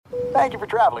Thank you for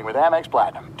traveling with Amex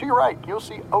Platinum. To your right, you'll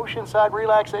see oceanside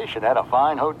relaxation at a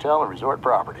fine hotel and resort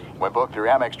property. When booked through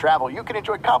Amex Travel, you can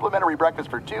enjoy complimentary breakfast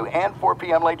for 2 and 4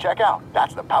 p.m. late checkout.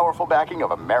 That's the powerful backing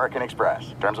of American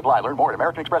Express. Terms apply. Learn more at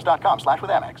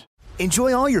americanexpress.com/withAmex.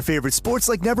 Enjoy all your favorite sports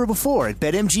like never before at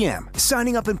BetMGM.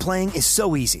 Signing up and playing is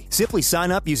so easy. Simply sign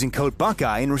up using code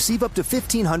Buckeye and receive up to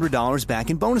 $1,500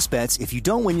 back in bonus bets if you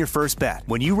don't win your first bet.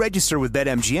 When you register with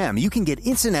BetMGM, you can get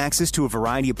instant access to a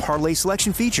variety of parlay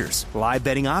selection features, live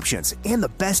betting options, and the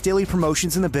best daily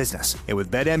promotions in the business. And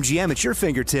with BetMGM at your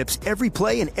fingertips, every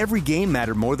play and every game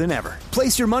matter more than ever.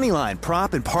 Place your moneyline,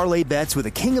 prop, and parlay bets with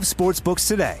the king of sportsbooks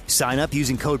today. Sign up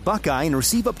using code Buckeye and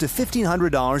receive up to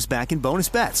 $1,500 back in bonus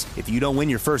bets if you don't win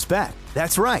your first bet.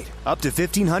 That's right, up to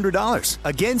 $1,500.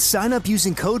 Again, sign up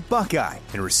using code Buckeye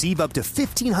and receive up to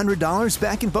 $1,500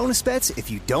 back in bonus bets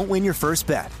if you don't win your first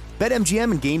bet.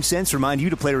 BetMGM and GameSense remind you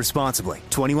to play responsibly.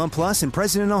 21 plus and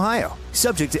present in Ohio.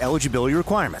 Subject to eligibility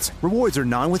requirements. Rewards are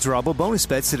non-withdrawable bonus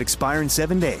bets that expire in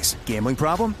 7 days. Gambling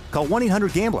problem? Call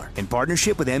 1-800-GAMBLER in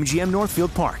partnership with MGM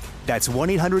Northfield Park. That's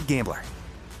 1-800-GAMBLER.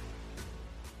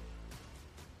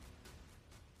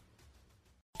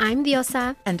 I'm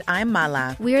Diosa. And I'm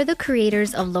Mala. We are the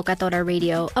creators of Locatora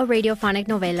Radio, a radiophonic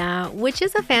novela, which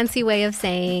is a fancy way of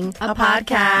saying a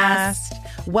podcast.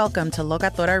 Welcome to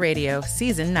Locatora Radio,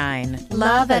 Season 9.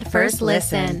 Love at first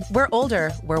listen. We're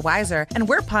older, we're wiser, and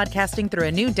we're podcasting through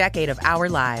a new decade of our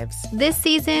lives. This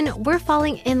season, we're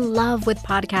falling in love with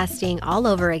podcasting all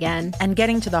over again. And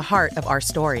getting to the heart of our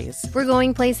stories. We're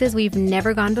going places we've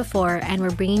never gone before, and we're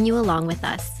bringing you along with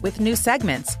us. With new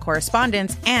segments,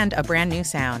 correspondence, and a brand new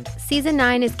sound. Season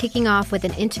 9 is kicking off with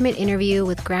an intimate interview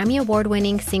with Grammy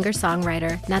Award-winning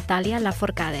singer-songwriter Natalia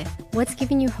Lafourcade. What's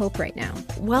giving you hope right now?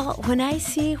 Well, when I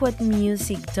see what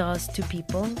music does to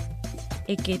people,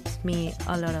 it gives me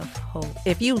a lot of hope.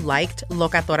 If you liked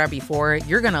Locatora before,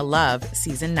 you're going to love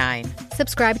Season 9.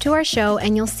 Subscribe to our show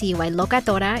and you'll see why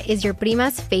Locatora is your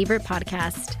prima's favorite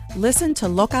podcast. Listen to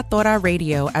Locatora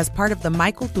Radio as part of the My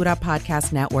Cultura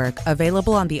Podcast Network,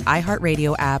 available on the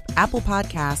iHeartRadio app, Apple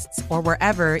Podcasts, or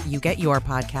wherever you get your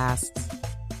podcasts.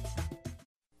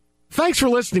 Thanks for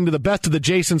listening to the Best of the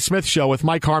Jason Smith Show with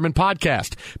Mike Harmon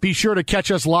podcast. Be sure to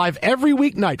catch us live every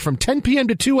weeknight from 10 p.m.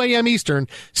 to 2 a.m. Eastern,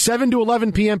 7 to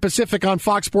 11 p.m. Pacific on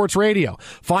Fox Sports Radio.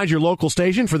 Find your local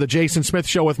station for the Jason Smith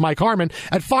Show with Mike Harmon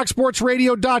at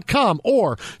foxsportsradio.com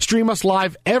or stream us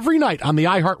live every night on the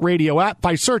iHeartRadio app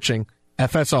by searching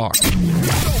FSR.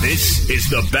 This is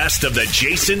the Best of the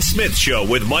Jason Smith Show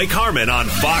with Mike Harmon on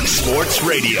Fox Sports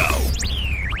Radio.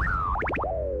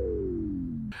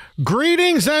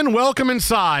 Greetings and welcome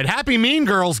inside. Happy Mean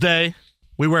Girls Day.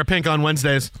 We wear pink on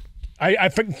Wednesdays. I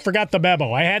forgot the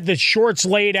memo. I had the shorts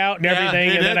laid out and everything,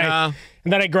 and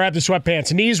then I grabbed the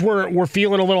sweatpants. Knees were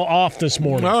feeling a little off this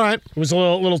morning. All right, it was a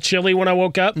little chilly when I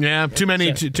woke up. Yeah, too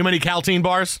many Caltine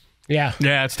bars. Yeah,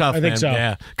 it's tough. I think so.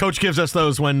 Yeah, Coach gives us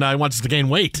those when he wants us to gain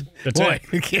weight. That's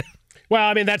it. Well,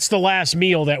 I mean, that's the last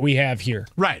meal that we have here.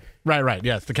 Right.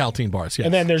 Yes, the Caltine bars. Yes.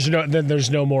 And then there's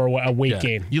no more weight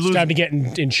gain. It's time to get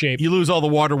in shape. You lose all the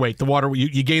water weight.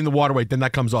 You gain the water weight, then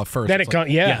that comes off first. Then it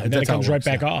comes right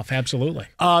back off. Absolutely.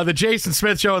 The Jason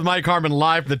Smith Show with Mike Harmon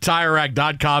live from the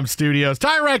TireRack.com studios.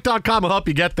 TireRack.com will help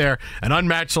you get there. An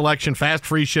unmatched selection, fast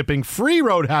free shipping, free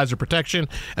road hazard protection,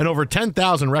 and over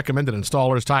 10,000 recommended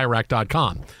installers.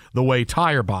 TireRack.com, the way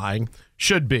tire buying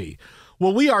should be.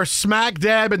 Well, we are smack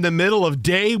dab in the middle of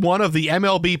day one of the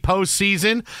MLB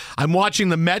postseason. I'm watching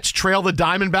the Mets trail the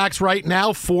Diamondbacks right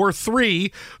now,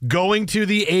 4-3, going to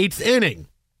the 8th inning.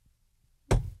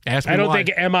 Ask me why. I don't think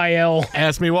MIL.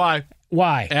 Ask me why.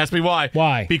 Why? Ask me why.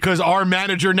 Why? Because our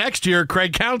manager next year,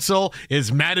 Craig Counsell, is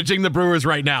managing the Brewers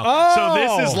right now. Oh! So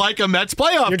this is like a Mets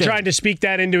playoff You're game. trying to speak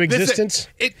that into existence?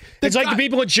 It's like the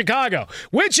people in Chicago.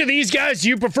 Which of these guys do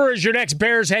you prefer as your next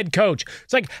Bears head coach?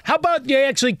 It's like, how about you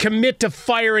actually commit to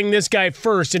firing this guy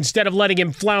first instead of letting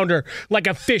him flounder like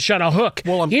a fish on a hook?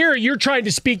 Well, here, you're trying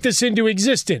to speak this into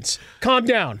existence. Calm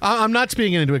down. I'm not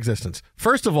speaking it into existence.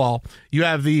 First of all, you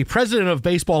have the president of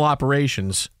baseball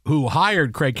operations who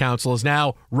hired Craig Counsell is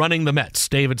now running the Mets,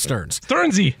 David Stearns.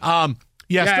 Stearnsy.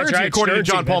 Stearnsy, right. according to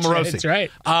John Paul Morosi. That's right.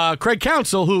 Craig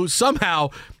Counsell, who somehow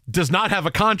does not have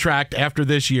a contract after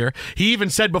this year. He even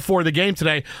said before the game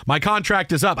today, my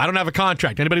contract is up. I don't have a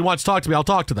contract. Anybody wants to talk to me, I'll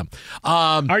talk to them.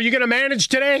 Are you going to manage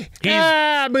today?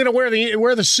 I'm going to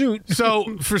wear the suit.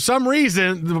 So, for some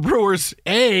reason, the Brewers,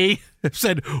 have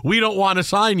said, we don't want to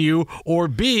sign you, or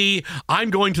B, I'm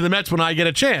going to the Mets when I get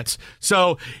a chance.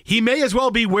 So he may as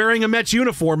well be wearing a Mets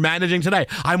uniform managing today.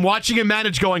 I'm watching him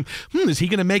manage going, is he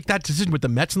going to make that decision with the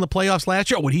Mets in the playoffs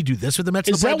last year? Or would he do this with the Mets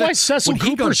in the playoffs? Is that why Cecil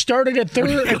Cooper started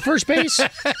at first base?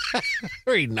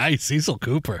 Very nice. Cecil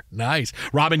Cooper. Nice.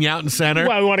 Robin Yount center.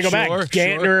 Well, we want to go back.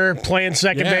 Gantner playing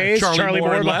second base. Charlie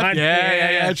Moore behind.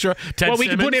 Yeah, sure. Ted we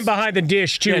can put him behind the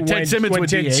dish, too, when Ted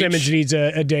Simmons needs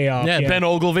a day off. Yeah, Ben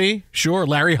Ogilvy. Sure.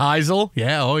 Larry Heisel.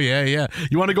 Yeah, yeah.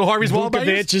 You want to go Harvey's Wallbangers?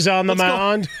 Vukovich is on the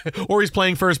mound. Or he's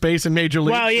playing first base in Major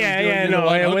League. Well, we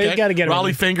got to get him.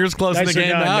 Raleigh Fingers closing the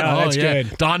game out. No, that's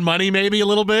good. Don Money maybe a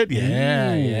little bit.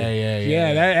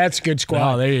 Yeah, that's a good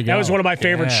squad. Oh, there you go. That was one of my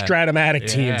favorite Stratomatic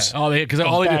teams. Oh,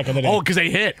 because they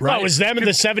hit, right? Oh, it was them and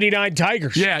the 79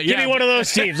 Tigers. Yeah. Give me one of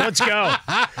those teams. Let's go.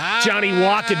 Johnny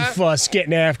Walkenfuss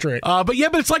getting after it. But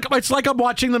it's like I'm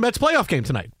watching the Mets playoff game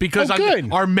tonight because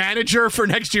our manager for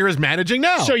next year is managing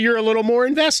now. So you're a little more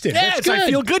invested. Yes, I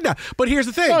feel good now. But here's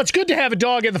the thing. Well, it's good to have a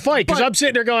dog in the fight because I'm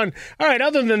sitting there going, all right,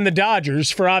 other than the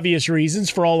Dodgers, for obvious reasons,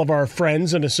 for all of our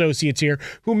friends and associates here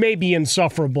who may be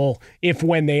insufferable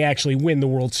when they actually win the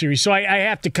World Series. So I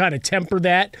have to kind of temper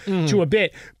that to a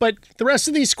bit. But the rest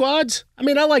of these squads, I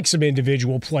like some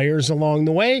individual players along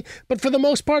the way, but for the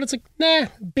most part, it's like, nah,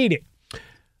 beat it.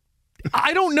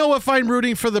 I don't know if I'm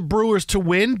rooting for the Brewers to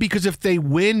win because if they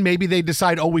win, maybe they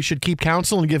decide, we should keep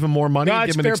Counsell and give him more money and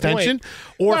give him an extension.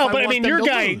 Or your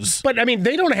guy. Lose. But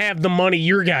they don't have the money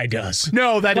your guy does.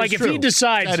 No, that is true. Like if he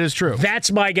decides that is true.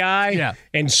 That's my guy,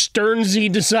 and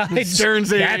Stearnsy decides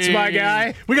that's my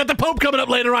guy. We got the Pope coming up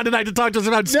later on tonight to talk to us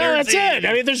about Stearnsy. No, that's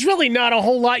it. There's really not a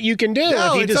whole lot you can do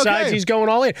if he decides he's going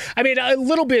all in. A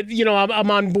little bit. I'm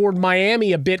on board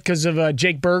Miami a bit because of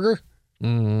Jake Berger.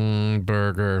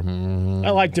 Berger. I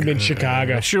liked him in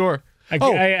Chicago. Sure.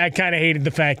 I kind of hated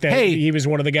the fact that he was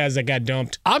one of the guys that got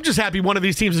dumped. I'm just happy one of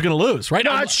these teams is going to lose, right?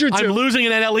 No, that's true, too. I'm losing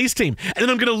an NL East team, and then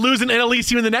I'm going to lose an NL East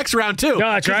team in the next round, too.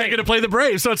 No, that's right. They're going to play the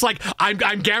Braves. So it's like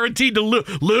I'm guaranteed to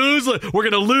lose. We're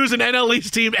going to lose an NL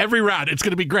East team every round. It's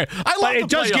going to be great. But it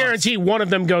does guarantee one of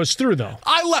them goes through, though.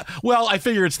 I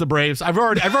figure it's the Braves. I've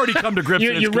already come to grips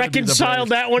with it. You reconciled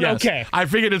that one? Yes. Okay. I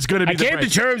figured it's going to be the Braves. I came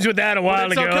to terms with that a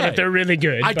while ago that they're really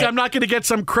good. I'm not going to get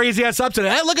some crazy-ass upset.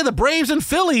 Hey, look at the Braves and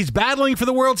Phillies battling for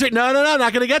the World Series. No,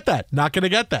 not going to get that. Not going to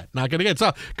get that.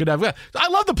 So good to have. I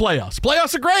love the playoffs.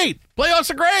 Playoffs are great.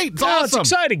 It's awesome.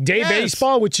 It's exciting. Day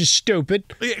baseball, which is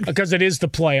stupid because it is the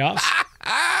playoffs.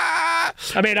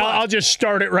 I'll just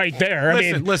start it right there.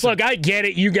 Listen. Look, I get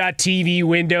it. You got TV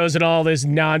windows and all this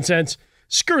nonsense.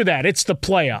 Screw that. It's the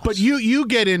playoffs. But you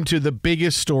get into the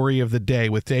biggest story of the day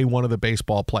with day one of the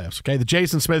baseball playoffs, okay? The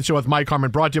Jason Smith Show with Mike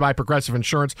Harmon, brought to you by Progressive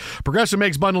Insurance. Progressive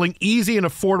makes bundling easy and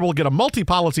affordable. Get a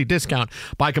multi-policy discount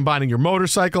by combining your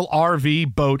motorcycle,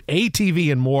 RV, boat,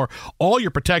 ATV, and more. All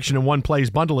your protection in one place.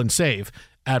 Bundle and save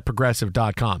at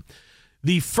Progressive.com.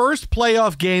 The first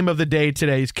playoff game of the day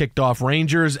today is kicked off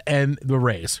Rangers and the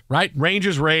Rays, right?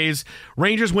 Rangers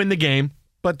win the game,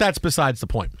 but that's besides the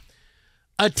point.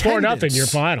 4-0 your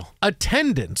final.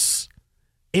 Attendance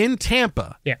in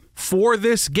Tampa for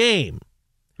this game,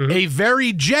 a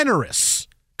very generous,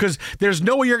 because there's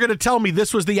no way you're going to tell me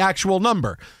this was the actual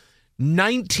number.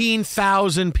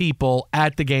 19,000 people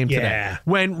at the game today.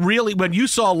 When you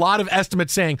saw a lot of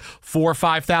estimates saying 4,000 or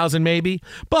 5,000 maybe,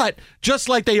 but just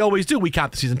like they always do, we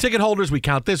count the season ticket holders, we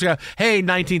count this. We go, hey,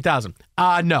 19,000.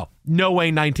 No way,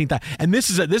 19,000. And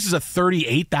this is a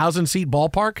 38,000 seat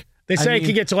ballpark. They say it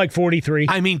could get to like 43.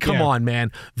 Come on,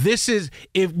 man. This is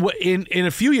in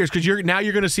a few years, because you're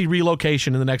going to see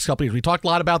relocation in the next couple of years. We talked a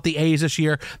lot about the A's this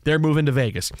year. They're moving to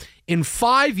Vegas. In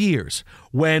 5 years,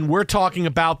 when we're talking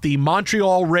about the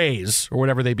Montreal Rays or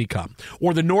whatever they become,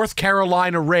 or the North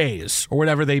Carolina Rays or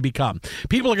whatever they become,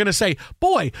 people are going to say,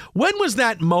 boy, when was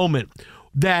that moment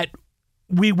that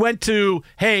we went to,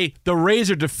 hey, the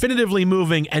Rays are definitively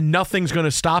moving and nothing's going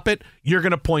to stop it? You're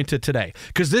going to point to today,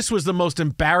 because this was the most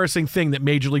embarrassing thing that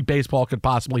Major League Baseball could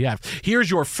possibly have.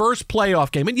 Here's your first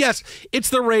playoff game. And yes, it's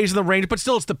the Rays and the Rangers, but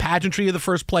still it's the pageantry of the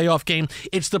first playoff game.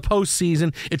 It's the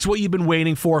postseason. It's what you've been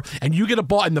waiting for. And you get a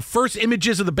ball, and the first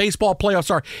images of the baseball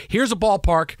playoffs are, here's a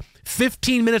ballpark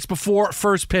 15 minutes before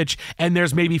first pitch, and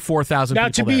there's maybe 4,000 people Now,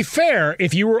 to be fair,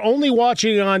 if you were only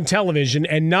watching it on television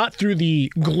and not through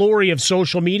the glory of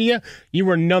social media, you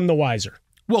were none the wiser.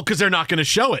 Well, because they're not going to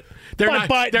show it. They're not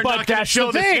going to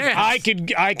show the thing.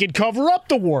 I could cover up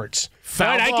the warts.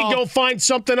 Right, I can go find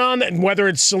something on that, whether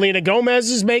it's Selena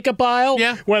Gomez's makeup aisle,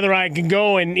 whether I can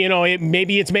go and,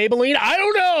 maybe it's Maybelline. I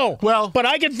don't know. Well, but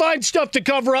I can find stuff to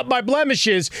cover up my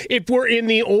blemishes if we're in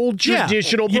the old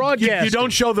traditional broadcast. You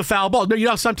don't show the foul ball.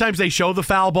 No, sometimes they show the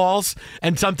foul balls,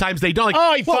 and sometimes they don't.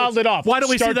 He fouled it off. Why don't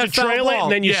we see that foul ball?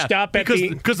 And then you stop at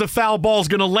because the foul ball's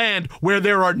going to land where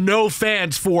there are no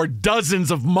fans for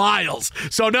dozens of miles.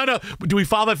 So no. Do we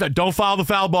foul that? Don't foul the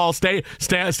foul ball. Stay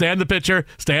in the picture.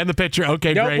 Stay in the picture.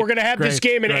 Okay, nope, great. We're going to have this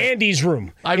game in Andy's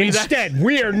room. Instead,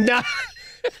 we are not.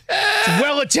 It's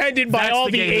well attended by all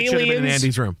the aliens. In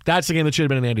Andy's room. That's the game that should have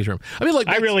been in Andy's room. I mean, look,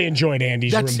 I really enjoyed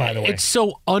Andy's room, by the way. It's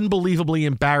so unbelievably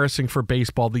embarrassing for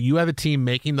baseball that you have a team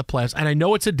making the playoffs, and I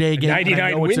know it's a day game.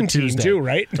 99-win team too,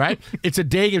 right? Right. It's a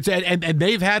day game, and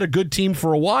they've had a good team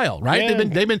for a while, right? Yeah.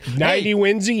 They've been 90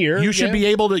 wins a year. You should be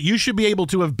able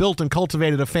to have built and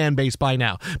cultivated a fan base by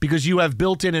now because you have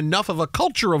built in enough of a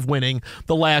culture of winning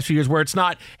the last few years where it's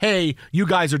not, hey, you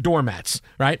guys are doormats,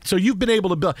 right? So you've been able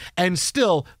to build, and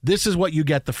still, this is what you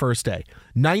get the first day.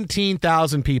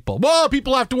 19,000 people. Whoa,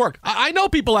 people have to work. I know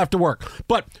people have to work,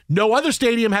 but no other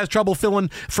stadium has trouble filling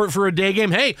for a day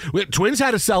game. Hey, Twins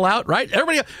had to sell out, right?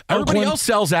 Everybody else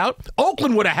sells out.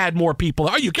 Oakland would have had more people.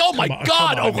 Oh my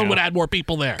God, Oakland would have had more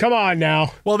people there. Come on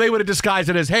now. Well, they would have disguised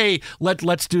it as, hey,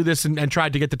 let's do this and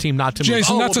tried to get the team not to move.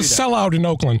 Jason, that's a sellout in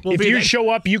Oakland. If you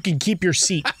show up, you can keep your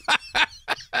seat.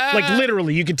 Like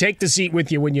literally, you can take the seat with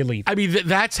you when you leave. I mean,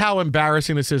 that's how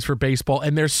embarrassing this is for baseball.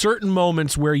 And there's certain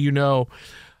moments where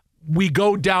we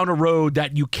go down a road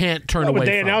that you can't turn away from.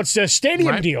 They announced a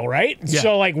stadium deal, right? Yeah.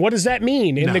 So, what does that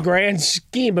mean in the grand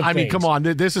scheme of things? I mean, come on.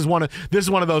 This is one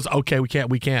of those. Okay, we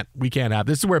can't have.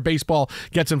 This is where baseball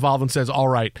gets involved and says, all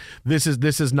right, this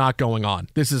is not going on.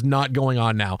 This is not going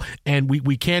on now, and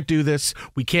we can't do this.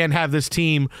 We can't have this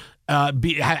team.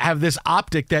 Have this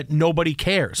optic that nobody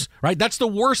cares, right? That's the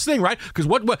worst thing, right? Because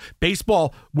what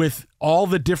baseball, with all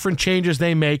the different changes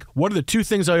they make, what are the two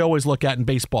things I always look at in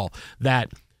baseball?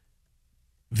 That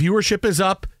viewership is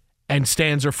up and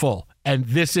stands are full. And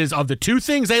this is, of the two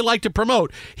things they like to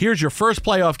promote, here's your first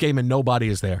playoff game and nobody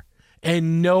is there.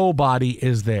 And nobody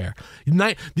is there.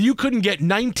 You couldn't get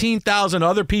 19,000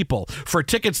 other people for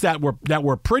tickets that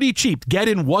were pretty cheap.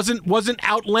 Get-in wasn't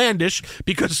outlandish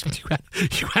because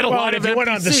you had a lot of empty if you went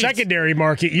on the secondary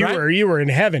market, you were in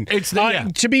heaven.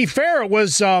 To be fair, it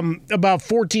was about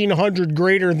 1,400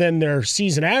 greater than their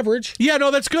season average. Yeah, no,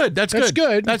 that's good. That's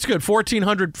good.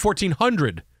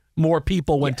 1,400 more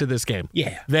people went to this game.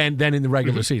 Than in the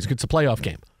regular season. It's a playoff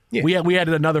game. Yeah. We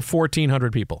added another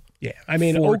 1,400 people. Yeah, I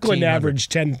mean, Oakland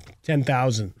averaged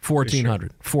 10,000.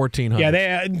 1,400.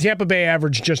 Yeah, Tampa Bay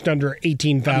averaged just under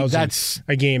 18,000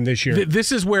 a game this year.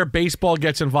 This is where baseball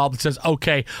gets involved and says,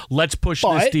 okay, let's push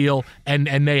this deal, and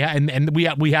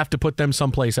we have to put them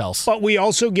someplace else. But we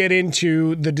also get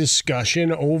into the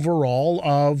discussion overall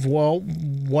of, well,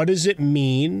 what does it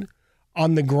mean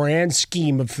on the grand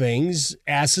scheme of things,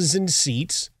 asses in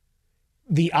seats,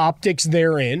 the optics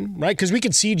therein, right? Because we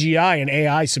could CGI and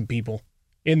AI some people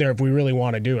in there if we really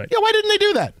want to do it. Yeah, why didn't they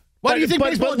do that? Why do you think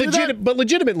baseball did that? But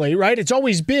legitimately, right? It's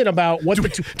always been about what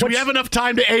do we have enough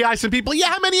time to AI some people? Yeah,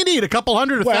 how many you need? A couple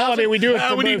hundred? Well, I mean, we do.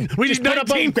 We need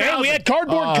 19,000. We had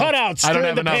cardboard cutouts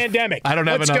during the pandemic. I don't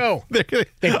have enough. Let's go.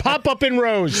 They pop up in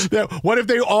rows. What if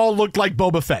they all looked like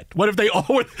Boba Fett? What if they all?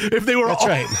 If they were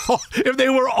if they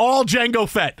were all Jango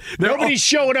Fett? Nobody's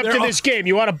showing up to this game.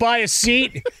 You want to buy a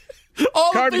seat?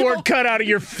 Cardboard cutout of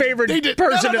your favorite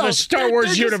person in the Star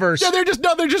Wars universe. Yeah, they're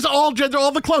just all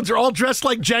the clones. They're all dressed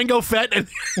like Jango Fett.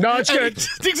 No, it's good.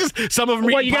 Some of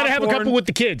them. Well, you got to have a couple with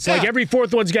the kids. Like every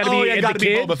fourth one's got to be the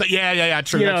kid. Boba Fett. Yeah.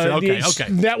 True. Okay.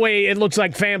 That way it looks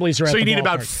like families are. So you need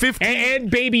about 50 and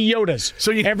baby Yodas.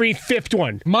 So every fifth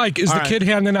one. Mike, is the kid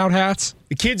handing out hats?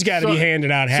 The kid's got to be handing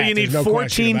out hats. So you need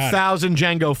 14,000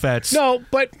 Jango Fetts. No,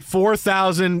 but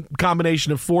 4,000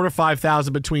 combination of 4,000 to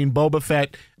 5,000 between Boba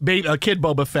Fett, kid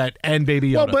Boba Fett, and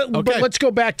Baby Yoda. Well, but let's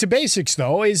go back to basics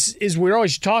though. Is we're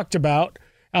always talked about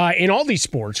in all these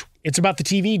sports. It's about the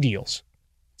TV deals.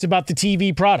 It's about the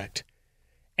TV product.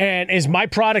 And is my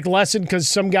product lessened because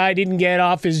some guy didn't get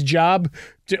off his job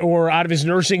or out of his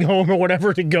nursing home or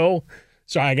whatever to go?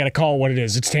 Sorry, I got to call it what it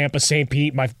is. It's Tampa, St.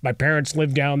 Pete. My parents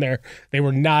lived down there. They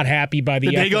were not happy by the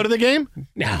Did they go to the game?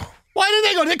 No. Why did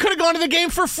they go? They could have gone to the game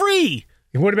for free.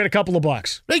 It would have been a couple of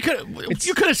bucks. You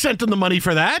could have sent them the money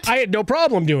for that. I had no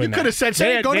problem doing that. You could have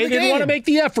said, go to the game. They didn't want to make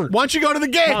the effort. Why don't you go to the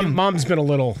game? Mom's been a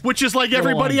little... Which is like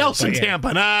everybody else in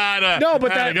Tampa. No,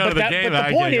 but the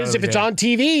point is, if it's on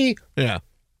TV... Yeah.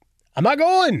 I'm not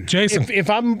going. Jason. If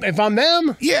I'm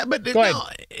them... Yeah, but... Go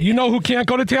ahead. You know who can't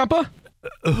go to Tampa?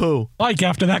 Who? Mike,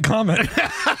 after that comment.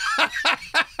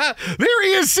 There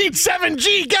he is, seat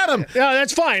 7G. Get him. Yeah,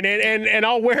 that's fine, and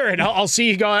I'll wear it. I'll see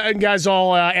you guys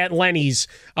all at Lenny's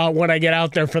when I get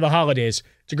out there for the holidays.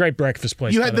 It's a great breakfast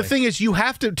place. The thing is, you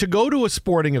have to go to a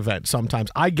sporting event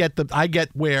sometimes. I get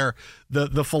where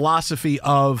the philosophy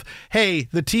of, hey,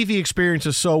 the TV experience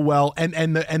is so well,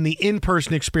 and the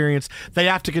in-person experience, they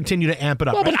have to continue to amp it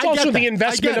up. Well, but it's also the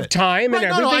investment of time and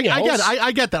everything else.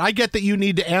 I get that. I get that you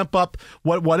need to amp up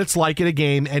what it's like at a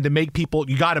game, and to make people,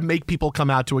 you got to make people come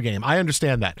out to a game. I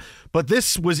understand that. But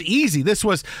this was easy. This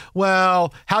was,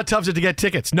 well, how tough is it to get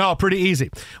tickets? No, pretty easy.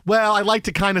 Well, I like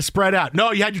to kind of spread out.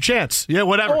 No, you had your chance. Yeah,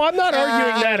 whatever. Oh, I'm not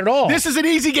arguing that at all. This is an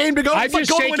easy game to go. It's like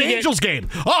going to an Angels game.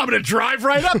 Oh, I'm going to drive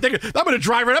right up. I'm going to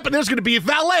drive right up, and there's going to be a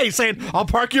valet saying, I'll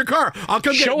park your car. I'll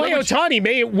come get it. Shohei Ohtani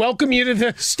may welcome you to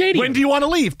the stadium. When do you want to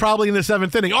leave? Probably in the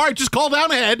 7th inning. All right, just call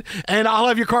down ahead, and I'll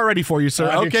have your car ready for you, sir.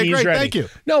 Okay, great. Ready. Thank you.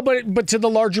 No, but to the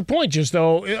larger point, just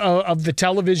though, of the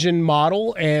television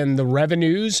model and the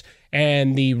revenues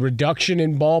and the reduction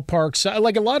in ballparks,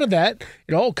 like a lot of that,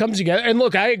 it all comes together. And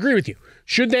look, I agree with you.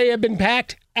 Should they have been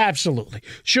packed? Absolutely.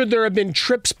 Should there have been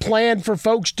trips planned for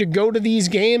folks to go to these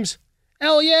games?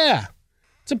 Hell yeah.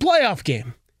 It's a playoff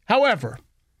game. However,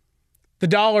 the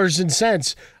dollars and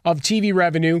cents of TV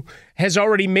revenue has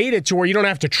already made it to where you don't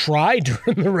have to try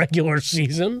during the regular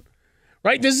season,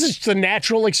 right? This is the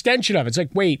natural extension of it. It's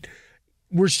like, wait,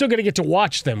 we're still going to get to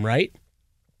watch them, right?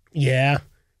 Yeah.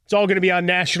 It's all going to be on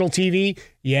national TV?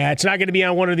 Yeah. It's not going to be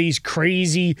on one of these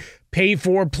crazy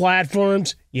pay-for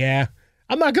platforms? Yeah.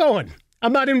 I'm not going.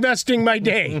 I'm not investing my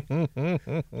day.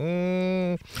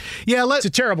 It's a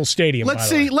terrible stadium. Let's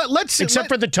see. Except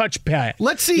for the touchpad.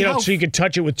 Let's see. So you can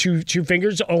touch it with two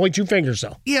fingers. Only 2 fingers,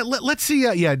 though. Yeah. Let's see.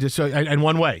 Just and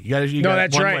one way. That's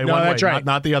right. That's right.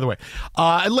 Not the other way.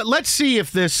 Let's see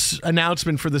if this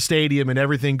announcement for the stadium and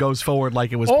everything goes forward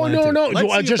like it was planned.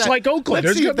 No. Just like Oakland,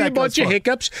 there's going to be a bunch of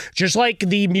hiccups. Just like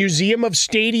the Museum of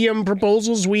Stadium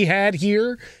proposals we had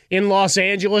here in Los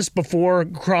Angeles before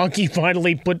Kroenke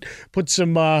finally put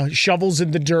some shovels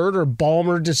in the dirt, or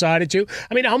Ballmer decided to.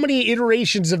 I mean, how many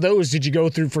iterations of those did you go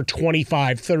through for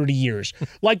 25, 30 years?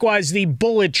 Likewise, the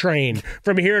bullet train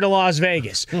from here to Las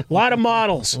Vegas. A lot of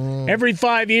models every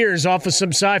 5 years off of some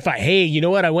sci-fi. Hey, you know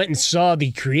what? I went and saw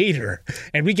the creator,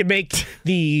 and we can make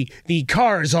the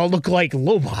cars all look like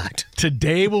Lobot.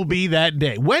 Today will be that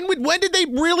day. When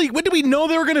did we know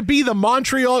they were going to be the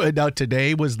Montreal? No,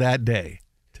 today was that day.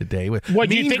 Today was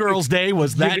Mean Girls Day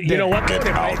was that day. You know what?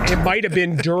 It might have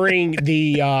been during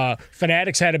the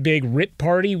Fanatics had a big RIT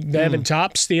party, them and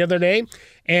Tops, the other day,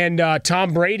 and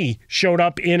Tom Brady showed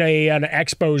up in an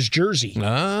Expos jersey.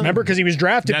 Remember, because he was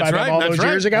drafted by them all those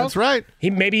years ago? That's right.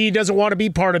 Maybe he doesn't want to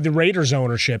be part of the Raiders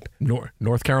ownership.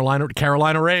 North Carolina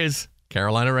Rays.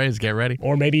 Carolina Rays, get ready.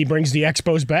 Or maybe he brings the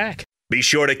Expos back. Be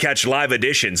sure to catch live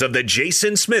editions of The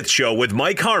Jason Smith Show with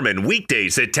Mike Harmon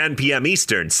weekdays at 10 p.m.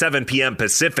 Eastern, 7 p.m.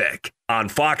 Pacific on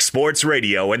Fox Sports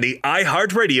Radio and the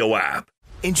iHeartRadio app.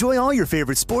 Enjoy all your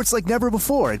favorite sports like never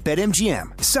before at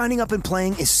BetMGM. Signing up and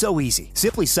playing is so easy.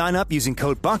 Simply sign up using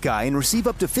code Buckeye and receive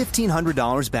up to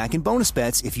 $1,500 back in bonus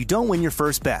bets if you don't win your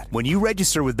first bet. When you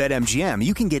register with BetMGM,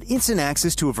 you can get instant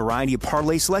access to a variety of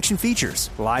parlay selection features,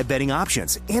 live betting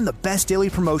options, and the best daily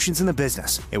promotions in the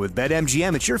business. And with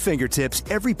BetMGM at your fingertips,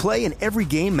 every play and every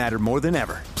game matter more than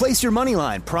ever. Place your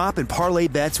moneyline, prop, and parlay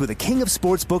bets with the king of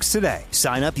sportsbooks today.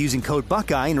 Sign up using code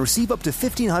Buckeye and receive up to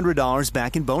 $1,500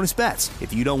 back in bonus bets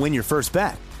if you don't win your first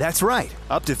bet. That's right,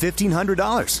 up to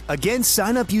 $1,500. Again,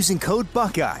 sign up using code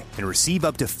Buckeye and receive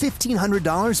up to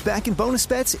 $1,500 back in bonus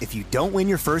bets if you don't win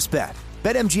your first bet.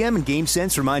 BetMGM and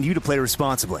GameSense remind you to play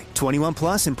responsibly. 21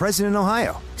 plus and present in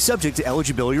Ohio. Subject to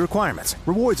eligibility requirements.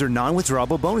 Rewards are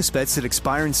non-withdrawable bonus bets that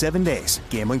expire in 7 days.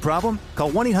 Gambling problem?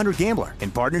 Call 1-800-GAMBLER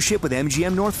in partnership with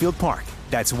MGM Northfield Park.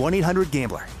 That's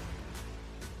 1-800-GAMBLER.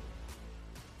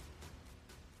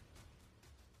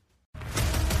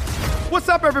 What's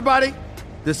up, everybody?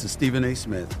 This is Stephen A.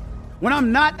 Smith. When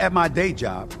I'm not at my day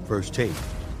job, First Take,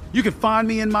 you can find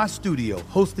me in my studio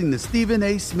hosting the Stephen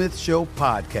A. Smith Show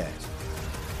podcast.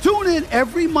 Tune in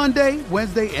every Monday,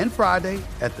 Wednesday, and Friday,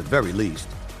 at the very least,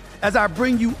 as I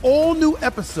bring you all new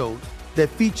episodes that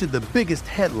feature the biggest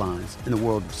headlines in the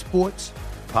world of sports,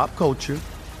 pop culture,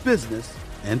 business,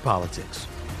 and politics.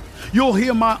 You'll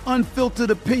hear my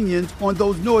unfiltered opinions on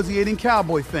those nauseating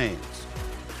Cowboy fans,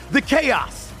 the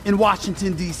chaos in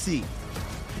Washington, D.C.,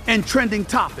 and trending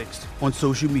topics on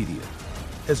social media,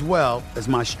 as well as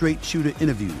my straight shooter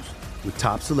interviews with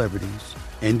top celebrities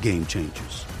and game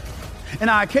changers.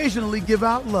 And I occasionally give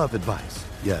out love advice.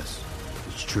 Yes,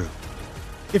 it's true.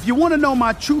 If you want to know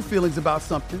my true feelings about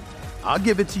something, I'll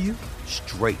give it to you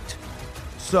straight.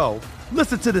 So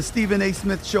listen to the Stephen A.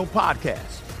 Smith Show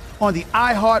podcast on the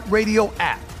iHeartRadio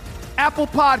app, Apple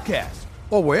Podcasts,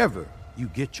 or wherever you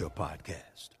get your podcast.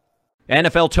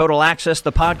 NFL Total Access,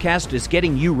 the podcast, is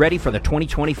getting you ready for the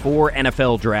 2024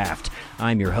 NFL Draft.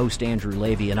 I'm your host, Andrew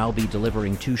Levy, and I'll be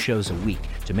delivering 2 shows a week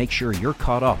to make sure you're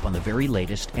caught up on the very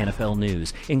latest NFL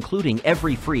news, including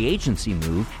every free agency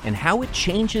move and how it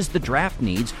changes the draft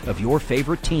needs of your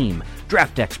favorite team.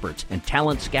 Draft experts and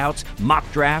talent scouts,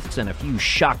 mock drafts, and a few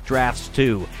shock drafts,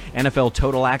 too. NFL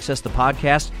Total Access, the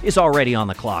podcast, is already on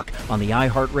the clock on the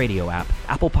iHeartRadio app,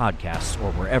 Apple Podcasts,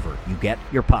 or wherever you get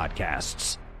your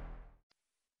podcasts.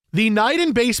 The night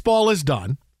in baseball is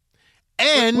done,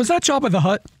 and was that Jabba the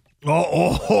Hutt?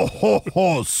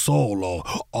 Solo.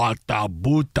 I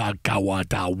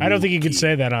don't think you can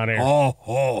say that on air.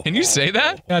 Can you say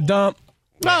that? Yeah, dump.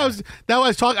 No, I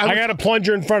was talking. I got a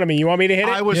plunger in front of me. You want me to hit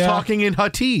it? I was talking in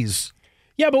Huttese.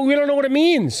 Yeah, but we don't know what it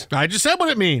means. I just said what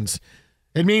it means.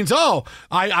 It means,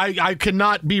 I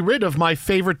cannot be rid of my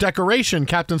favorite decoration.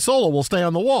 Captain Solo will stay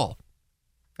on the wall.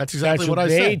 That's exactly what I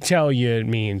said. They tell you it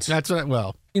means. That's what.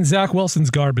 Well, And Zach Wilson's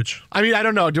garbage. I mean, I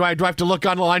don't know. Do I have to look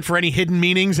online for any hidden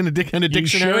meanings in a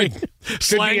dictionary?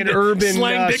 Could be an urban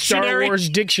slang Star Wars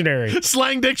dictionary.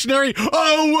 Slang dictionary.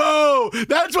 Oh, whoa!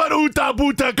 That's what Uta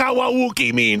Buta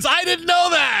Kawauki means. I didn't know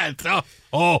that.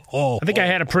 I think I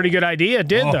had a pretty good idea. It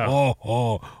did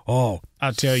though.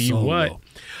 I'll tell you what.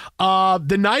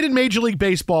 The night in Major League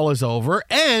Baseball is over,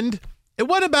 and it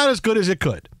went about as good as it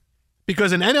could.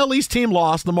 Because an NL East team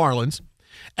lost, the Marlins,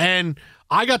 and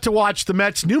I got to watch the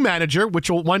Mets' new manager, which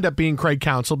will wind up being Craig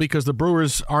Counsell, because the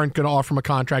Brewers aren't going to offer him a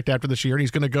contract after this year, and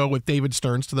he's going to go with David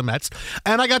Stearns to the Mets.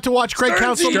 And I got to watch Craig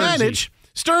Counsell manage.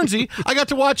 Stearnsy. I got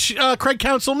to watch Craig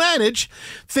Counsell manage,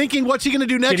 thinking, what's he going to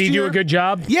do next year? Did he do a good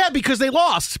job? Yeah, because they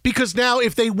lost. Because now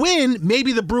if they win,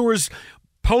 maybe the Brewers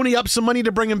pony up some money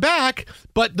to bring him back,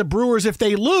 but the Brewers, if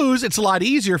they lose, it's a lot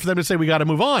easier for them to say, we got to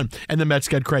move on. And the Mets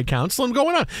get Craig Counsell and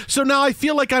going on. So now I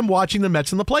feel like I'm watching the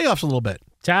Mets in the playoffs a little bit.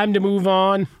 Time to move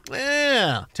on.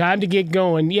 Yeah. Time to get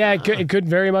going. Yeah, it could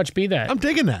very much be that. I'm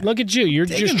digging that. Look at you. You're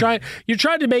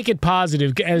trying to make it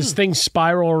positive as things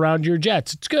spiral around your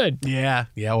Jets. It's good. Yeah,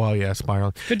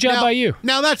 spiraling. Good job by you.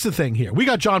 Now, that's the thing here. We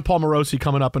got John Paul Morosi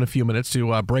coming up in a few minutes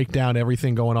to break down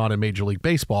everything going on in Major League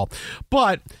Baseball.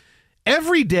 But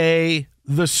every day,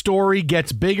 the story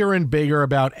gets bigger and bigger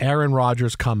about Aaron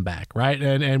Rodgers' comeback, right?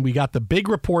 And we got the big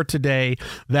report today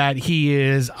that he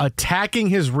is attacking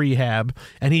his rehab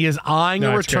and he is eyeing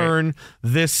a return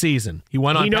this season. He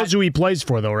knows who he plays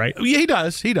for, though, right? Yeah, he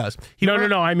does.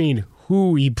 No. I mean,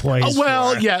 who he plays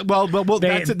for. Yeah. Well,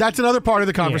 that's another part of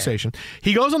the conversation. Yeah.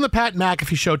 He goes on the Pat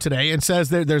McAfee show today and says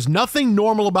there's nothing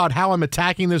normal about how I'm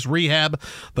attacking this rehab.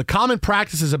 The common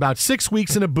practice is about 6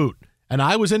 weeks in a boot, and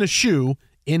I was in a shoe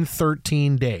in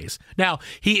 13 days. Now,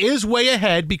 he is way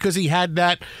ahead because he had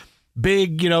that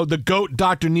big, the GOAT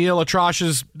Dr. Neil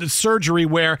Atrash's surgery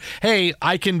where, hey,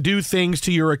 I can do things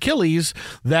to your Achilles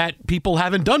that people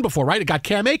haven't done before, right? It got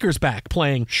Cam Akers back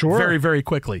playing very, very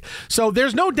quickly. So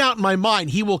there's no doubt in my mind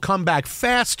he will come back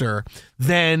faster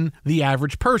than the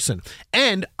average person.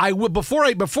 And I would before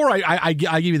I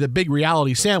give you the big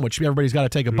reality sandwich everybody's got to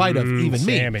take a bite of, even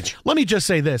sandwich. Me. Let me just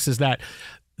say this, is that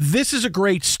this is a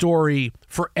great story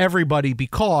for everybody,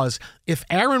 because if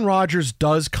Aaron Rodgers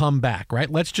does come back, right?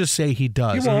 Let's just say he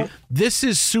does. This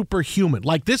is superhuman.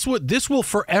 Like this will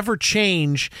forever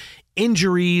change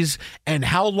injuries and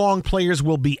how long players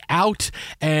will be out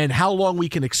and how long we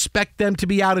can expect them to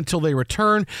be out until they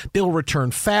return. They'll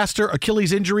return faster.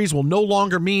 Achilles injuries will no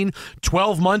longer mean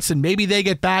 12 months and maybe they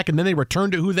get back and then they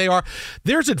return to who they are.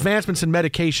 There's advancements in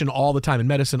medication all the time, in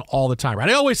medicine all the time, right?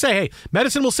 I always say, hey,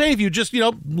 medicine will save you. Just,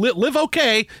 live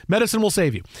okay. Medicine will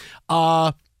save you.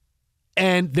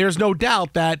 And there's no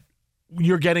doubt that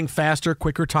you're getting faster,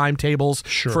 quicker timetables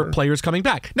for players coming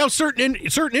back. Now, certain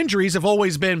injuries have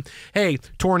always been, hey,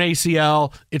 torn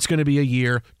ACL, it's going to be a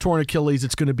year. Torn Achilles,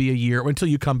 it's going to be a year. Until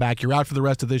you come back, you're out for the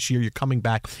rest of this year, you're coming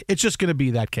back. It's just going to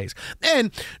be that case.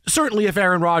 And certainly if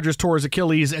Aaron Rodgers tore his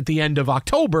Achilles at the end of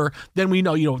October, then we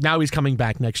know, now he's coming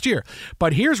back next year.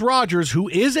 But here's Rodgers, who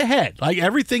is ahead. Like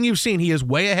everything you've seen, he is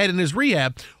way ahead in his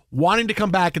rehab, wanting to come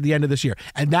back at the end of this year.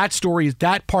 And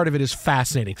that part of it is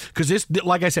fascinating, because this,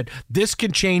 like I said, this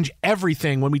can change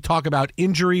everything when we talk about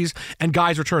injuries and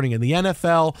guys returning in the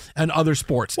NFL and other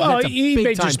sports. Well, he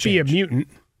may just be a mutant.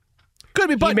 Could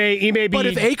be, but he may be. But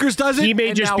if Akers does it, he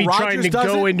may just be trying to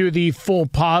go into the full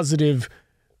positive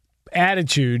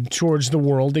attitude towards the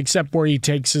world, except where he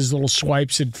takes his little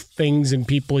swipes at things and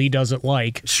people he doesn't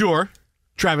like. Sure.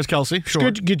 Travis Kelce, sure.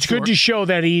 It's good to show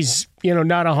that he's,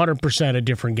 not 100% a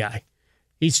different guy.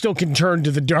 He still can turn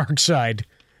to the dark side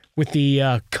with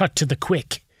the cut to the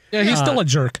quick. Yeah, he's still a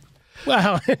jerk.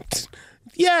 Well,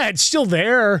 it's still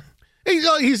there.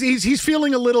 He's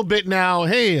feeling a little bit now.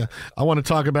 Hey, I want to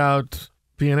talk about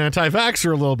being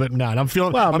anti-vaxxer a little bit now. And I'm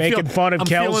feeling making fun of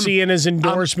Kelsey and his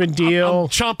endorsement deal. I'm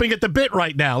chomping at the bit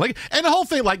right now. And the whole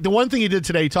thing, the one thing he did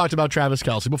today, he talked about Travis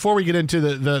Kelce. Before we get into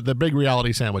the big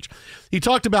reality sandwich, he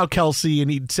talked about Kelsey and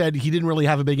he said he didn't really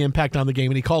have a big impact on the game,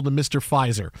 and he called him Mr.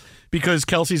 Pfizer because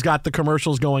Kelsey's got the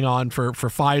commercials going on for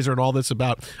Pfizer and all this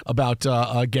about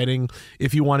getting,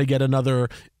 if you want to get another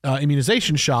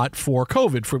immunization shot for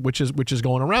COVID, which is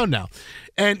going around now.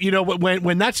 And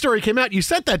when that story came out, you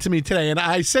sent that to me today, and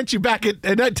I sent you back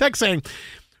a text saying,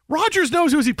 Rodgers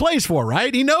knows who he plays for,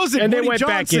 right? He knows that Woody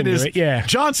Johnson is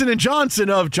Johnson & Johnson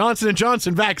of Johnson &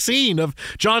 Johnson vaccine of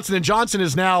Johnson & Johnson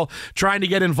is now trying to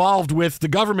get involved with the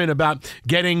government about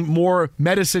getting more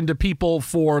medicine to people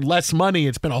for less money.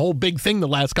 It's been a whole big thing the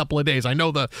last couple of days. I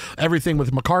know everything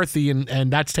with McCarthy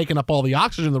and that's taken up all the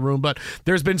oxygen in the room, but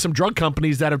there's been some drug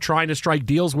companies that are trying to strike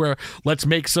deals where let's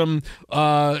make some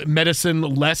medicine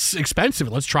less expensive.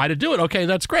 Let's try to do it. Okay,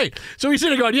 that's great. So he's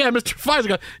sitting going, yeah, Mr. Pfizer,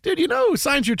 go, dude, who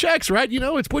signs your checks, right?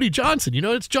 It's Woody Johnson.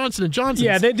 It's Johnson & Johnson.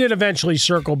 Yeah, they did eventually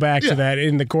circle back to that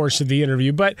in the course of the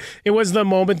interview, but it was the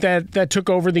moment that took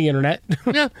over the internet.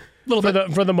 Yeah,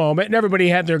 for the moment, and everybody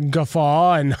had their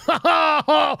guffaw and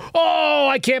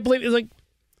I can't believe it. It's like,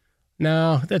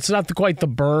 no, that's not quite the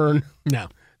burn. No,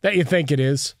 that you think it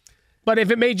is. But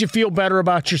if it made you feel better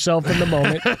about yourself in the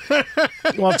moment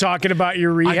while talking about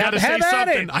your rehab, I gotta say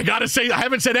something. I gotta say, I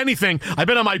haven't said anything. I've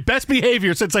been on my best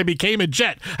behavior since I became a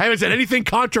Jet. I haven't said anything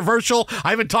controversial. I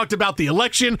haven't talked about the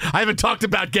election. I haven't talked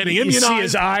about getting immunized. You see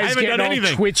his eyes I haven't getting done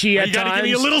anything. All twitchy at times. You gotta give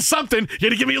me a little something. You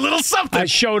gotta give me a little something. I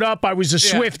showed up. I was a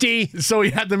Swiftie. So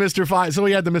he had the Mr.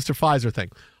 Pfizer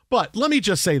thing. But let me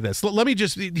just say this.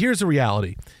 Here's the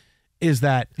reality. Is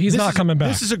that he's not coming back.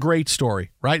 This is a great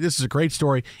story, right? This is a great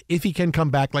story. If he can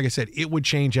come back, like I said, it would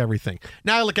change everything.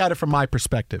 Now I look at it from my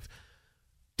perspective.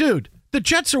 Dude, the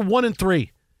Jets are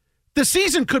 1-3. The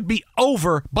season could be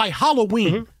over by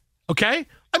Halloween. Okay?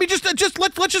 I mean,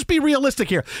 let's just be realistic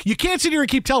here. You can't sit here and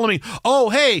keep telling me,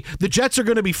 oh, hey, the Jets are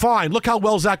going to be fine. Look how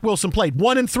well Zach Wilson played.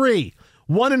 1-3.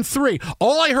 1-3.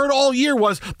 All I heard all year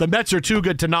was the Mets are too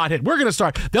good to not hit.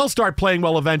 They'll start playing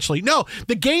well eventually. No,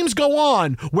 the games go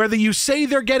on whether you say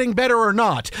they're getting better or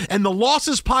not. And the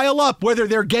losses pile up whether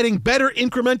they're getting better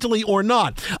incrementally or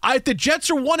not. If the Jets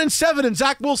are 1-7 and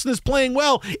Zach Wilson is playing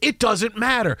well, it doesn't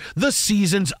matter. The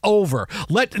season's over.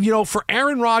 For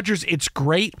Aaron Rodgers, it's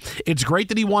great. It's great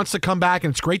that he wants to come back,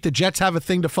 and it's great the Jets have a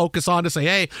thing to focus on to say,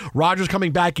 hey, Rodgers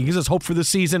coming back, he gives us hope for the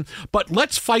season. But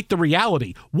let's fight the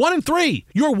reality. 1-3.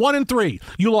 You're 1-3.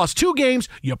 You lost 2 games.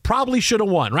 You probably should have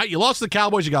won, right? You lost to the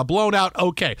Cowboys. You got blown out.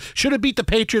 Okay. Should have beat the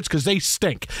Patriots because they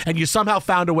stink, and you somehow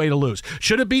found a way to lose.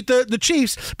 Should have beat the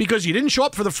Chiefs because you didn't show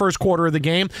up for the first quarter of the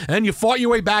game, and then you fought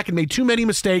your way back and made too many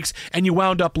mistakes, and you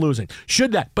wound up losing.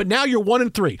 Should that. But now you're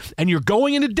 1-3, and you're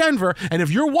going into Denver, and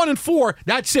if you're 1-4,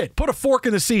 that's it. Put a fork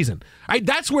in the season. All right?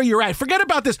 That's where you're at. Forget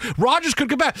about this. Rodgers could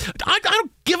come back. I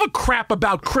don't give a crap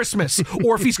about Christmas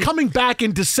or if he's coming back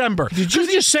in December. Did you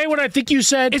just say what I think you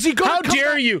said? Is he going How to come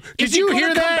dare back? you? Did you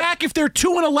hear that? Come back if they're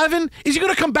 2-11? Is he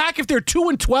going to come back if they're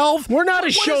 2-12? We're not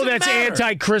a show that's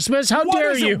anti-Christmas. How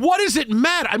dare you? What does it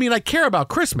matter? I mean, I care about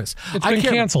Christmas. It's been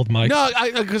canceled, Mike. No,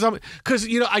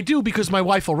 I do because my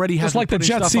wife already has like the Jets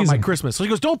stuff season on my Christmas. So he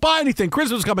goes, "Don't buy anything.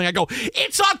 Christmas is coming." I go,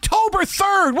 "It's October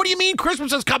 3rd. What do you mean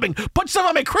Christmas is coming? Put stuff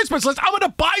on my Christmas list. I'm going to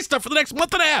buy stuff for the next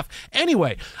month and a half."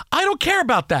 Anyway, I don't care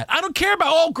about that. I don't care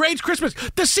about great Christmas.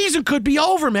 The season could be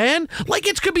over, man.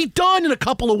 It could be done in a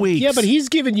couple of weeks. Yeah, but he's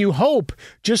giving you hope,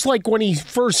 just like when he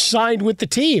first signed with the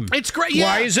team. It's great. Yeah.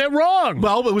 Why is it wrong?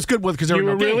 Well, it was good because there were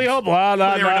no really games. Hopeful.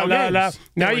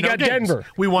 Now you got Denver.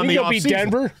 We won the offseason. Beat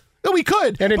Denver. No, we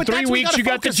could. And in 3 weeks, you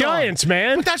got the Giants,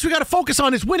 man. But that's what we got to focus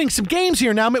on is winning some games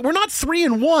here now. We're not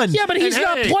 3-1. Yeah, but he's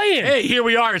not playing. Hey, here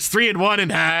we are. It's 3-1 and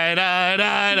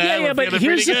Yeah, but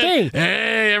here's the thing.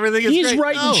 Hey, everything is He's great.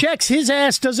 writing checks. His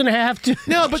ass doesn't have to.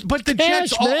 No, but the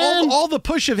Jets, all the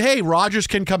push of, hey, Rodgers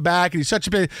can come back and he's such a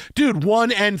big dude.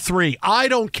 1-3. I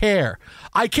don't care.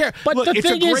 I care. But look, the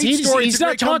thing is, he's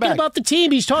not talking about the team.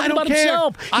 He's talking about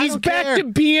himself. He's back to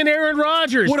being Aaron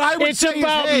Rodgers. What I would it's say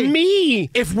about is, hey,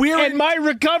 me if we're and my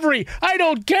recovery. I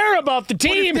don't care about the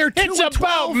team. It's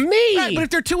about me. Right, but if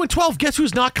they're 2-12, guess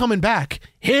who's not coming back?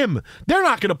 Him. They're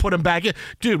not going to put him back in.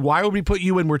 Dude, why would we put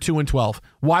you in? We're 2-12.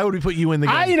 Why would we put you in the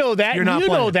game? I know that. You're not you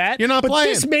playing. know that. You're not but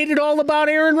playing. This made it all about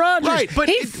Aaron Rodgers. Right, but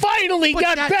he finally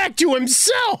got back to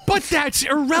himself. But that's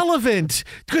irrelevant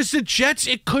because the Jets,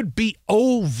 it could be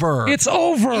over. It's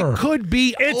over. It could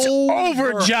be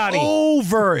over, Johnny.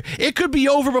 Over. It could be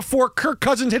over before Kirk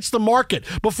Cousins hits the market,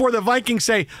 before the Vikings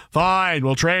say, fine,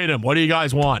 we'll trade him. What do you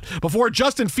guys want? Before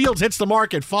Justin Fields hits the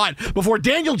market, fine. Before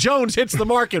Daniel Jones hits the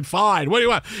market, fine. What do you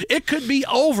want? It could be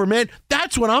over, man.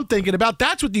 That's what I'm thinking about.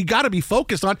 That's what you got to be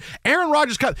focused on. Aaron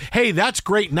Rodgers, hey, that's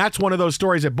great, and that's one of those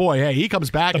stories that, boy, hey, he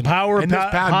comes back. The power of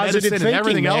positive thinking, and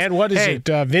everything else. Man. What is it?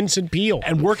 Vincent Peale.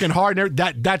 And working hard.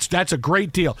 That's a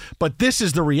great deal. But this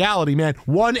is the reality, man.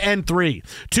 1-3.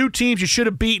 2 teams you should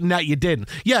have beaten that you didn't.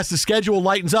 Yes, the schedule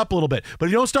lightens up a little bit. But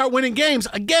if you don't start winning games,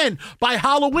 again, by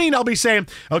Halloween, I'll be saying,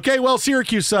 okay, well,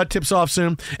 Syracuse tips off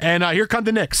soon, and here come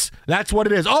the Knicks. That's what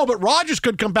it is. Oh, but Rodgers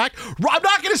could come back. I'm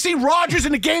not going to see Rodgers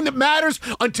in a game that matters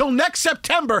until next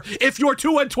September if you're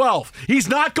 2-12. He's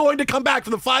not going to come back for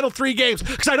the final 3 games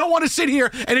because I don't want to sit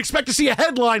here and expect to see a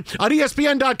headline on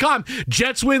ESPN.com.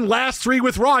 Jets win last 3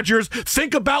 with Rodgers.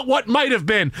 Think about what might have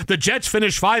been. The Jets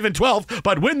finish 5-12,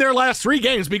 but win their last 3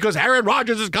 games because Aaron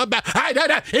Rodgers has come back.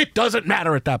 It doesn't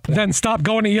matter at that point. Then stop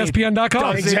going to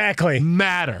ESPN.com. Exactly.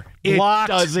 Matter. It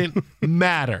doesn't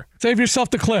matter. Save yourself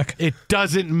the click. It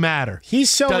doesn't matter. He's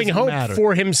selling hope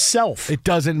for himself. It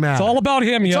doesn't matter. It's all about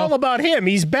him, It's all about him.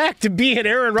 He's back to being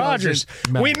Aaron Rodgers.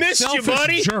 We missed Selfish you,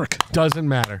 buddy. Jerk. Doesn't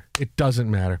matter. It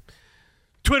doesn't matter.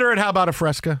 Twitter at How About a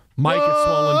Fresca. Mike at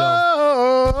Swollen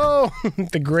Dome.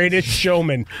 The greatest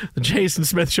showman. The Jason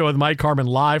Smith Show with Mike Harmon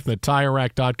live from the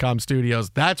TireRack.com studios.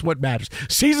 That's what matters.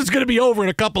 Season's going to be over in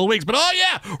a couple of weeks, but oh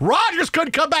yeah, Rodgers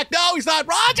couldn't come back. No, he's not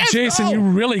Rodgers. Jason, no. You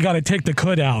really got to take the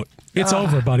could out. It's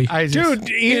over, buddy. Dude,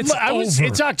 it's over.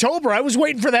 It's October. I was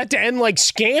waiting for that to end like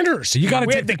Scanners. You got to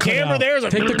take the the camera out. there.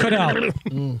 Take the cut out.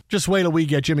 Just wait till we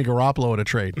get Jimmy Garoppolo in a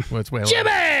trade. Let's wait.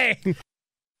 Jimmy!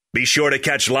 Be sure to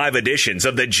catch live editions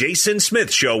of The Jason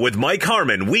Smith Show with Mike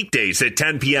Harmon weekdays at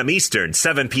 10 p.m. Eastern,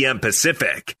 7 p.m.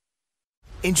 Pacific.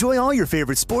 Enjoy all your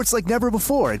favorite sports like never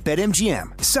before at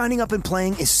BetMGM. Signing up and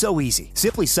playing is so easy.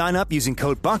 Simply sign up using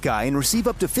code Buckeye and receive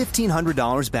up to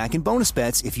 $1,500 back in bonus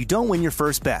bets if you don't win your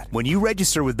first bet. When you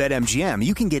register with BetMGM,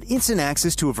 you can get instant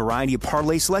access to a variety of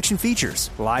parlay selection features,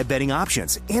 live betting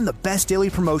options, and the best daily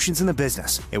promotions in the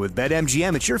business. And with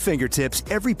BetMGM at your fingertips,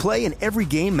 every play and every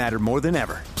game matter more than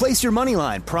ever. Place your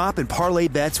moneyline, prop, and parlay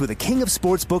bets with the king of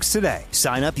sportsbooks today.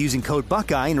 Sign up using code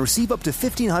Buckeye and receive up to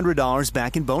 $1,500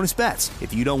 back in bonus bets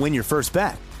if you don't win your first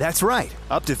bet. That's right,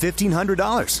 up to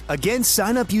 $1,500. Again,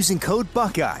 sign up using code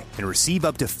Buckeye and receive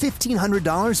up to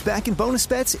 $1,500 back in bonus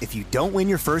bets if you don't win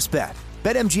your first bet.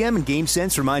 BetMGM and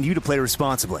GameSense remind you to play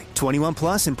responsibly. 21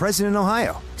 plus and present in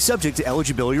Ohio. Subject to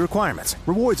eligibility requirements.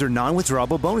 Rewards are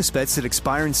non-withdrawable bonus bets that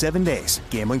expire in 7 days.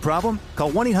 Gambling problem?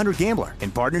 Call 1-800-GAMBLER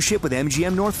in partnership with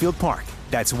MGM Northfield Park.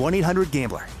 That's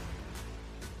 1-800-GAMBLER.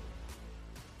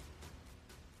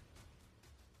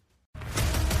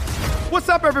 What's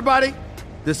up, everybody?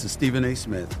 This is Stephen A.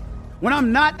 Smith. When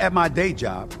I'm not at my day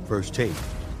job, First Take,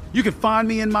 you can find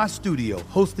me in my studio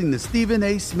hosting the Stephen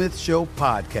A. Smith Show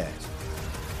podcast.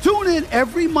 Tune in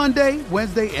every Monday,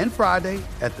 Wednesday, and Friday,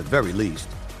 at the very least,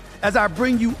 as I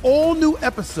bring you all new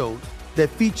episodes that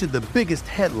feature the biggest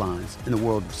headlines in the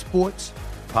world of sports,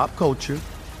 pop culture,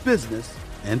 business,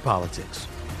 and politics.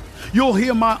 You'll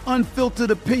hear my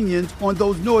unfiltered opinions on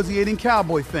those nauseating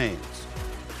Cowboy fans,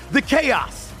 the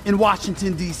chaos in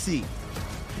Washington, D.C.,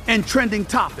 and trending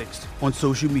topics on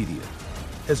social media,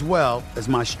 as well as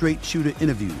my straight shooter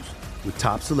interviews with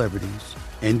top celebrities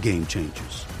and game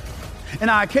changers.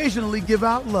 And I occasionally give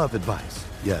out love advice.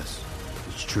 Yes,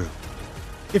 it's true.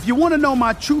 If you want to know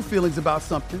my true feelings about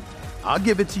something, I'll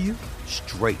give it to you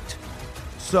straight.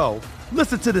 So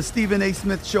listen to the Stephen A.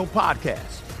 Smith Show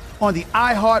podcast on the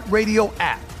iHeartRadio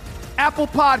app, Apple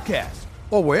Podcasts,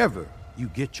 or wherever you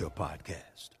get your podcast.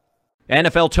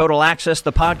 NFL Total Access,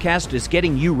 the podcast, is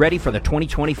getting you ready for the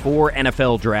 2024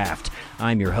 NFL Draft.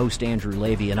 I'm your host, Andrew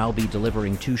Levy, and I'll be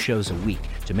delivering 2 shows a week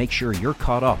to make sure you're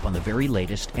caught up on the very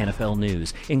latest NFL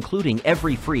news, including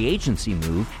every free agency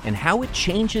move and how it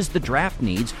changes the draft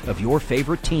needs of your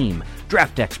favorite team.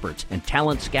 Draft experts and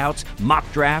talent scouts,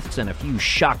 mock drafts, and a few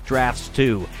shock drafts,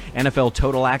 too. NFL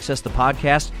Total Access, the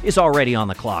podcast, is already on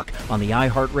the clock on the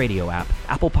iHeartRadio app,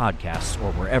 Apple Podcasts,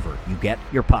 or wherever you get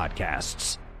your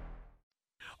podcasts.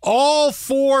 All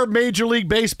 4 Major League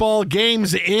Baseball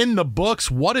games in the books.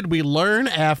 What did we learn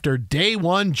after day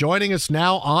 1? Joining us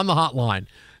now on the hotline,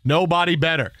 nobody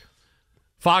better.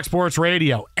 Fox Sports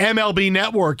Radio, MLB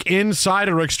Network,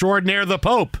 insider extraordinaire, the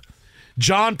Pope,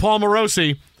 John Paul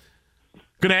Morosi.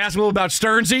 Going to ask him a little about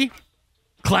Stearnsy,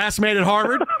 classmate at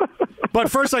Harvard. But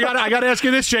first, I got to ask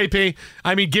you this, JP.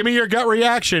 I mean, give me your gut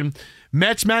reaction.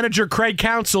 Mets manager Craig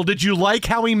Counsell, did you like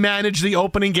how he managed the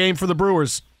opening game for the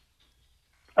Brewers?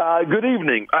 Good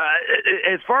evening.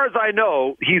 As far as I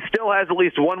know, he still has at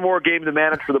least one more game to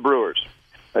manage for the Brewers,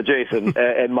 Jason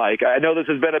and Mike. I know this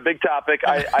has been a big topic.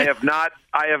 I have not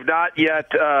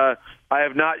yet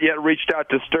reached out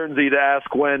to Stearnsy to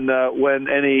ask when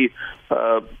any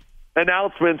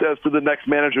announcements as to the next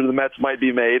manager of the Mets might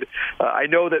be made. I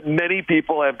know that many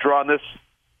people have drawn this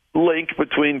link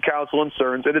between Counsell and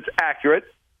Stearns, and it's accurate.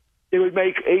 It would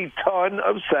make a ton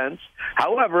of sense.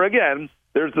 However, again,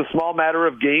 there's the small matter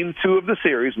of Game 2 of the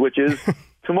series, which is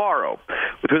tomorrow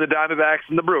between the Diamondbacks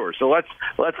and the Brewers. So let's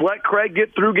let Craig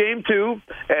get through Game 2,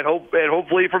 and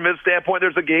hopefully from his standpoint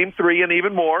there's a Game 3 and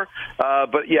even more.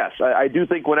 But yes, I do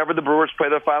think whenever the Brewers play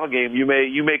their final game, you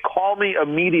may call me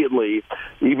immediately,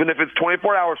 even if it's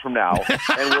 24 hours from now,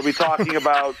 and we'll be talking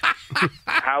about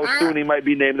how soon he might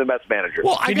be named the Mets manager.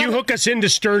 Well, Can you hook us into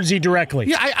Stearnsy directly?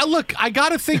 Yeah, I got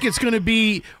to think it's going to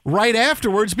be right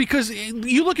afterwards, because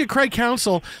you look at Craig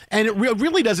Counsell, and it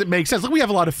really doesn't make sense. Look, we have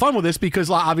a lot of fun with this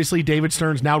because obviously David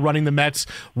Stearns, now running the Mets,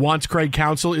 wants Craig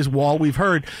Counsell, is all we've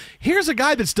heard. Here's a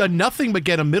guy that's done nothing but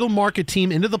get a middle market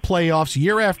team into the playoffs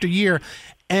year after year,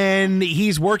 and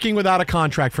he's working without a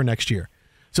contract for next year.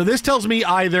 So this tells me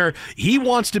either he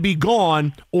wants to be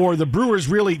gone, or the Brewers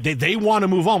really, they want to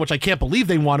move on, which I can't believe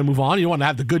they want to move on. You want to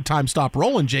have the good time stop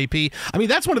rolling, JP. I mean,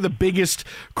 that's one of the biggest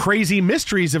crazy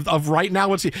mysteries of right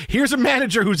now. Here's a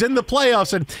manager who's in the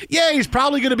playoffs, and yeah, he's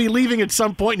probably going to be leaving at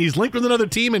some point, and he's linked with another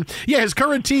team, and yeah, his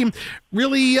current team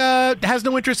really has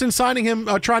no interest in signing him,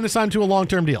 trying to sign him to a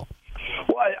long-term deal.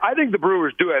 Well, I think the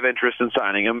Brewers do have interest in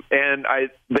signing him, and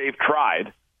they've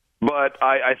tried. But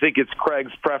I think it's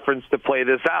Craig's preference to play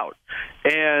this out.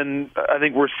 And I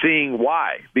think we're seeing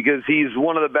why, because he's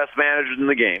one of the best managers in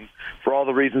the game for all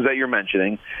the reasons that you're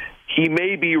mentioning. He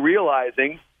may be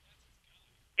realizing,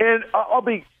 and I'll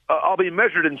be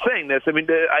measured in saying this, I mean,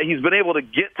 he's been able to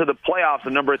get to the playoffs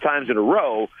a number of times in a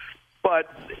row,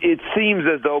 but it seems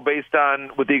as though, based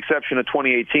on, with the exception of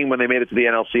 2018 when they made it to the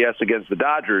NLCS against the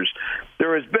Dodgers,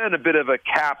 there has been a bit of a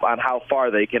cap on how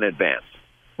far they can advance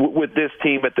with this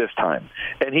team at this time.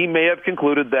 And he may have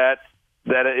concluded that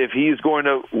if he's going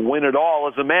to win it all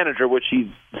as a manager, which he's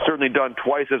certainly done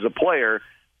twice as a player,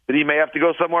 that he may have to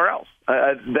go somewhere else.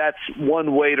 That's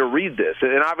one way to read this.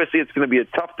 And obviously it's going to be a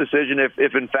tough decision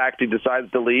if in fact he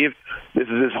decides to leave. This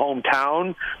is his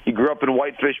hometown. He grew up in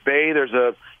Whitefish Bay. There's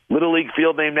a Little League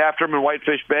field named after him in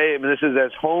Whitefish Bay. I mean, this is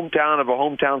as hometown of a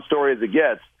hometown story as it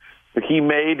gets. He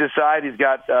may decide, he's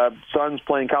got sons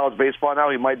playing college baseball now,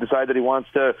 he might decide that he wants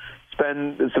to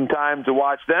spend some time to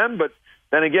watch them. But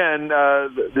then again,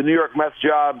 the New York Mets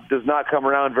job does not come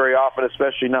around very often,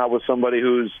 especially not with somebody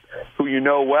who you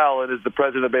know well and is the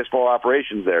president of baseball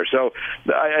operations there. So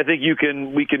I think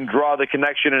we can draw the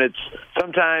connection, and it's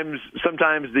sometimes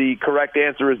the correct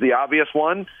answer is the obvious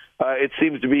one. It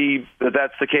seems to be that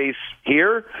that's the case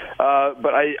here.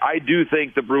 But I do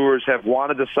think the Brewers have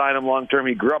wanted to sign him long-term.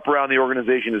 He grew up around the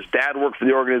organization. His dad worked for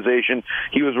the organization.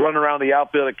 He was running around the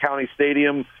outfield at County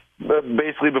Stadium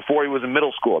basically before he was in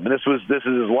middle school. I mean, this is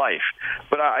his life.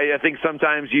 But I think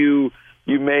sometimes you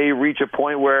may reach a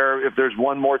point where if there's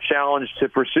one more challenge to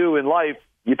pursue in life,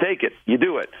 you take it. You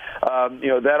do it.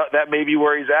 That may be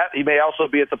where he's at. He may also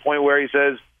be at the point where he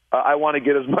says, I want to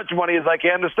get as much money as I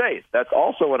can to stay. That's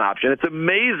also an option. It's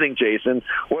amazing, Jason,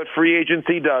 what free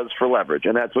agency does for leverage,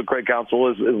 and that's what Craig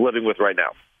Counsell is living with right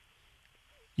now.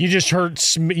 You just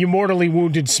hurt, you mortally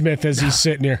wounded Smith as he's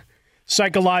sitting here.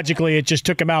 Psychologically, it just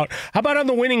took him out. How about on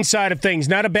the winning side of things?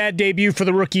 Not a bad debut for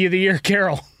the Rookie of the Year,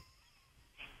 Carroll.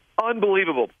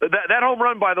 Unbelievable. That home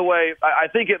run, by the way, I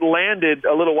think it landed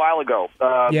a little while ago.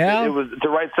 Yeah. It was to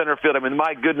right center field. I mean,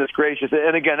 my goodness gracious.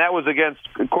 And again, that was against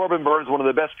Corbin Burns, one of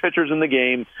the best pitchers in the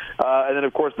game. And then,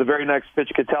 of course, the very next pitch,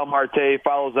 Ketel Marte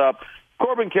follows up.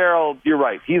 Corbin Carroll, you're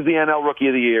right. He's the NL Rookie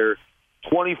of the Year.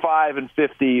 25 and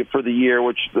 50 for the year,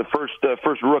 which the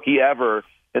first rookie ever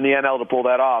in the NL to pull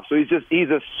that off. So he's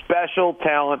a special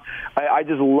talent. I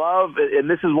just love, and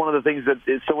this is one of the things that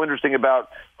is so interesting about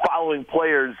following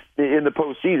players in the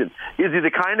postseason, is he the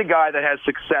kind of guy that has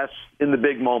success in the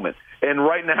big moment. And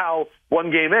right now, one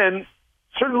game in,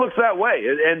 certainly looks that way.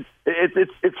 And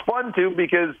it's fun, too,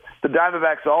 because the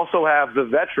Diamondbacks also have the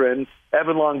veteran,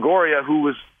 Evan Longoria, who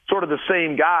was sort of the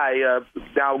same guy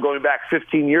now going back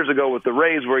 15 years ago with the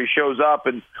Rays, where he shows up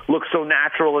and looks so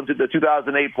natural into the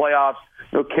 2008 playoffs.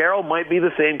 Carroll might be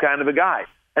the same kind of a guy.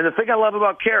 And the thing I love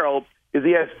about Carroll is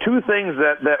he has two things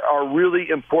that are really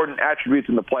important attributes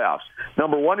in the playoffs.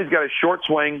 Number one, he's got a short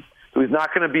swing. so he's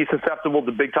not going to be susceptible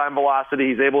to big-time velocity.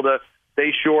 He's able to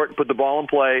stay short, put the ball in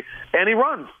play, and he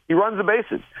runs. He runs the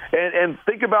bases. And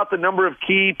think about the number of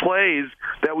key plays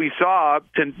that we saw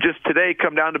just today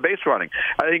come down to base running.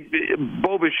 I think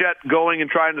Bo Bichette going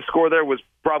and trying to score there was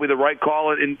probably the right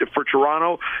call for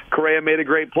Toronto. Correa made a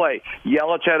great play.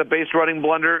 Yelich had a base running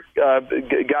blunder,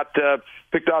 got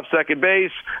picked off second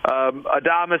base.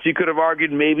 Adames, you could have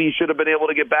argued maybe he should have been able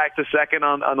to get back to second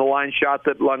on the line shot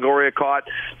that Longoria caught.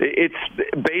 It's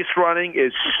base running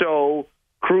is so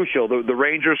crucial. The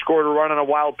Rangers scored a run on a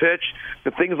wild pitch.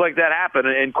 The things like that happen,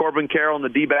 and Corbin Carroll and the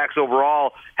D-backs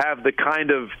overall have the kind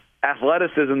of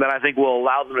athleticism that I think will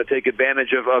allow them to take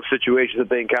advantage of situations that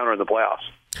they encounter in the playoffs.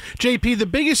 JP, the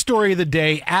biggest story of the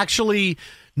day, actually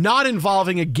not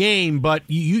involving a game, but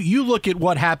you look at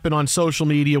what happened on social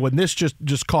media when this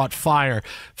just caught fire.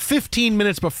 15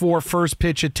 minutes before first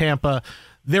pitch at Tampa,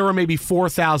 there were maybe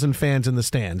 4,000 fans in the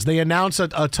stands. They announced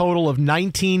a total of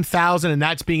 19,000, and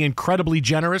that's being incredibly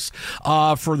generous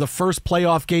for the first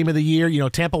playoff game of the year. You know,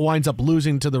 Tampa winds up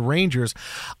losing to the Rangers.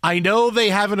 I know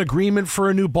they have an agreement for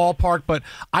a new ballpark, but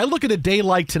I look at a day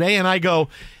like today and I go,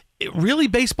 really,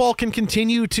 baseball can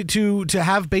continue to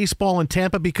have baseball in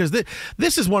Tampa, because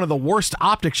this is one of the worst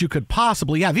optics you could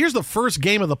possibly have. Here's the first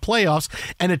game of the playoffs,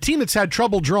 and a team that's had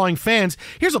trouble drawing fans.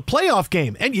 Here's a playoff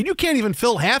game, and you can't even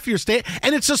fill half your stadium,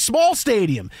 and it's a small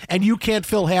stadium, and you can't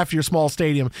fill half your small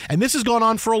stadium. And this has gone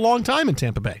on for a long time in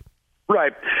Tampa Bay.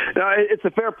 Right. No, it's a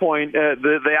fair point.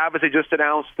 They obviously just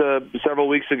announced several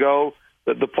weeks ago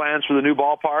the plans for the new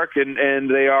ballpark, and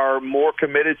they are more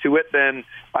committed to it than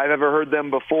I've ever heard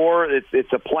them before.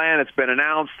 It's a plan. It's been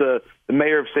announced. The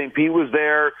mayor of St. Pete was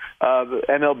there. The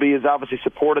MLB has obviously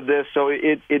supported this. So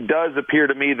it does appear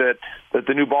to me that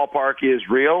the new ballpark is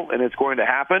real and it's going to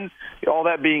happen. All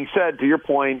that being said, to your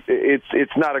point,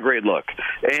 it's not a great look.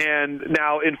 And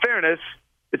now, in fairness,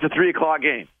 it's a 3:00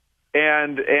 game.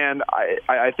 And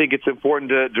I think it's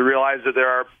important to realize that there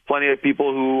are plenty of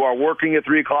people who are working at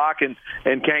 3:00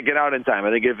 and can't get out in time. I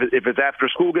think if it's after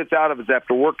school gets out, if it's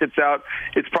after work gets out,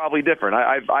 it's probably different.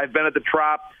 I've been at the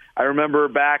Trop. I remember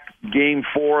back Game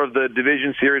 4 of the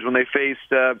division series when they faced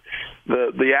the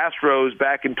Astros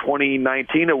back in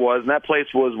 2019 it was, and that place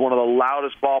was one of the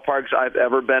loudest ballparks I've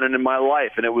ever been in my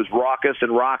life, and it was raucous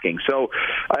and rocking. So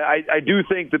I do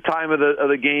think the time of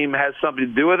the game has something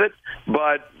to do with it,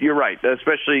 but you're right,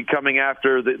 especially coming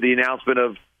after the announcement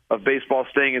of baseball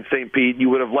staying in St. Pete, you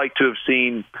would have liked to have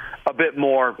seen a bit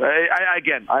more.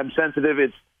 Again, I'm sensitive.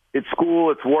 It's school,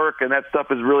 it's work, and that stuff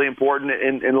is really important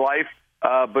in life.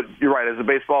 But you're right. As a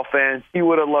baseball fan, you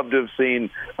would have loved to have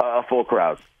seen a full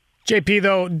crowd. JP,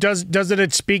 though, doesn't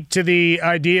it speak to the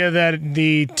idea that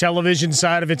the television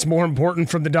side of it's more important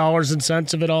from the dollars and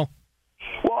cents of it all?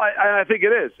 Well, I think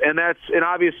it is, and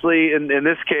obviously in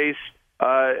this case,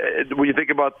 when you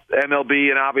think about MLB,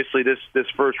 and obviously this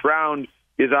first round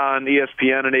is on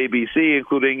ESPN and ABC,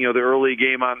 including the early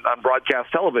game on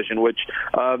broadcast television, which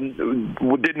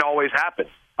didn't always happen.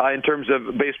 In terms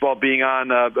of baseball being on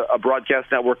a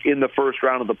broadcast network in the first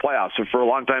round of the playoffs. So for a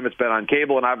long time, it's been on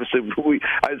cable, and obviously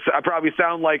I probably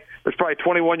sound like there's probably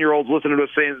 21-year-olds listening to us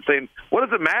saying, "What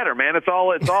does it matter, man? It's all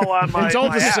on my." It's all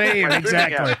my the app, same,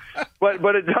 exactly.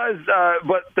 But it does.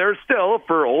 But there's still,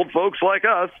 for old folks like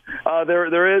us,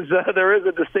 there is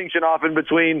a distinction often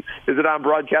between is it on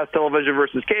broadcast television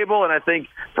versus cable, and I think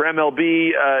for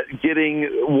MLB getting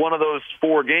one of those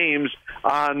 4 games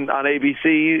on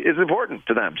ABC is important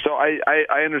to them. So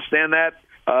I understand that.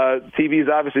 TV is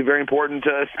obviously very important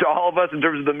to all of us in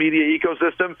terms of the media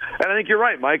ecosystem. And I think you're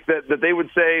right, Mike, that they would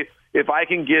say, if I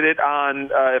can get it on,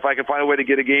 if I can find a way to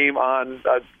get a game on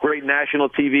a great national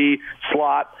TV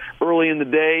slot early in the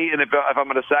day, and if I'm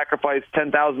going to sacrifice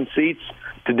 10,000 seats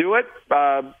to do it,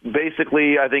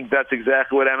 basically I think that's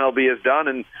exactly what MLB has done,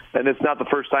 and it's not the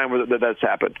first time that's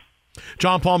happened.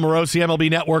 John Paul Morosi, MLB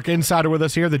Network Insider, with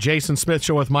us here, the Jason Smith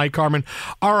Show with Mike Harmon.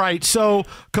 All right, so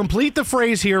complete the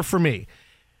phrase here for me.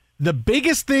 The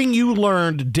biggest thing you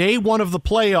learned day one of the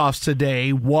playoffs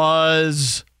today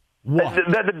was what?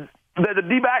 That the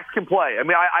D-backs can play. I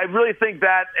mean, I really think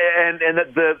that, and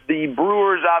that the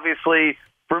Brewers, obviously,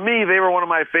 for me, they were one of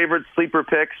my favorite sleeper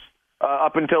picks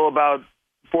up until about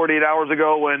 48 hours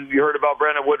ago when you heard about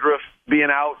Brandon Woodruff being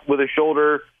out with a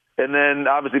shoulder. And then,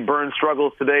 obviously, Burns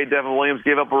struggles today. Devin Williams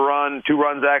gave up a run, 2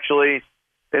 runs, actually.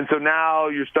 And so now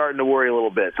you're starting to worry a little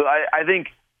bit. So I think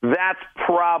that's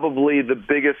probably the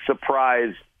biggest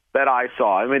surprise that I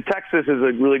saw. I mean, Texas is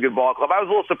a really good ball club. I was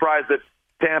a little surprised that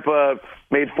Tampa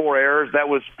made 4 errors. That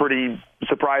was pretty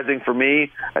surprising for me.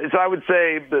 So I would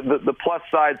say the plus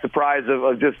side surprise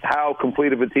of just how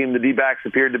complete of a team the D-backs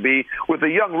appeared to be with a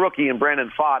young rookie in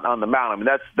Brandon Pfaadt on the mound. I mean,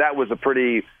 that was a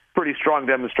pretty strong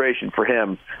demonstration for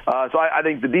him. So I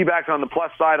think the D-backs on the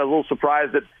plus side, I was a little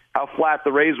surprised at how flat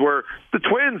the Rays were. The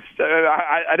Twins,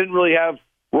 I didn't really have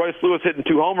Royce Lewis hitting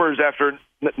 2 homers after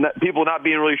people not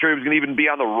being really sure he was going to even be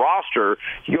on the roster.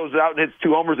 He goes out and hits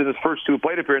 2 homers in his first 2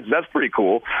 plate appearances. That's pretty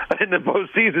cool in the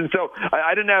postseason. So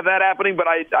I didn't have that happening, but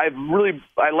I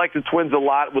like the Twins a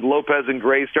lot with Lopez and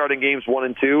Gray starting games 1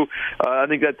 and 2. I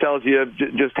think that tells you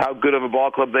just how good of a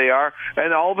ball club they are.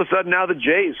 And all of a sudden now the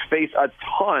Jays face a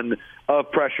ton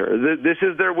of pressure. This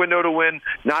is their window to win,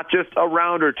 not just a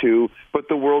round or 2, but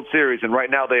the World Series. And right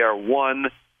now they are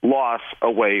 1 loss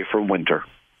away from winter.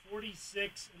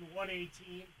 46 and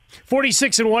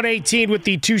 118 with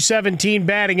the 217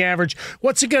 batting average.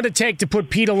 What's it going to take to put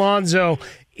Pete Alonso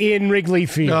in Wrigley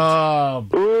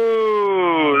Field?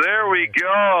 Ooh, there we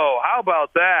go. How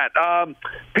about that?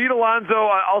 Pete Alonso,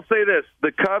 I'll say this.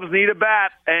 The Cubs need a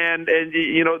bat, and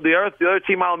you know, the other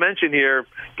team I'll mention here,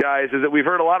 guys, is that we've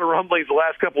heard a lot of rumblings the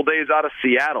last couple of days out of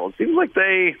Seattle. It seems like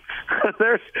there's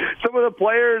some of the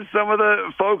players, some of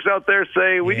the folks out there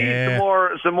say we need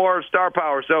some more star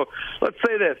power. So let's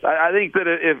say this. I think that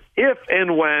if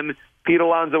and when Pete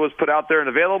Alonso was put out there and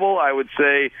available, I would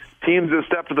say teams that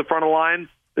step to the front of the line,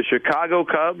 the Chicago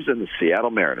Cubs and the Seattle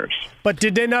Mariners. But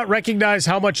did they not recognize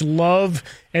how much love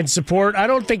and support? I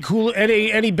don't think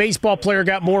any baseball player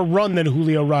got more run than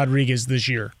Julio Rodriguez this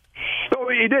year. No,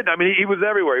 he did. I mean, he was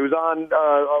everywhere. He was on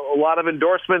a lot of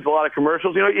endorsements, a lot of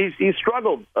commercials. You know, he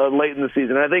struggled late in the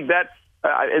season. And I think that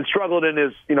and struggled in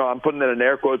his, you know, I'm putting that in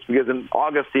air quotes because in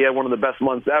August he had one of the best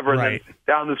months ever. Right. And then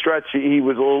down the stretch he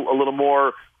was a little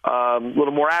more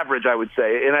average, I would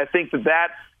say. And I think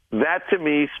that to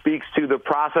me speaks to the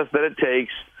process that it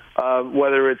takes,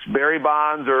 whether it's Barry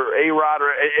Bonds or A-Rod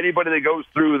or anybody that goes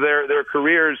through their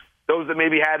careers, those that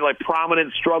maybe had like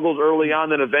prominent struggles early on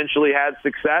that eventually had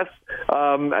success.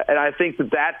 And I think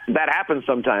that happens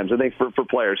sometimes, I think, for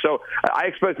players. So I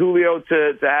expect Julio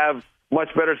to have much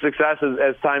better success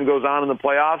as time goes on in the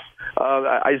playoffs.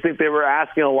 I just think they were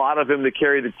asking a lot of him to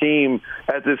carry the team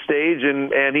at this stage,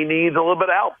 and he needs a little bit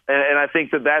of help. And I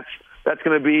think that's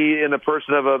going to be in the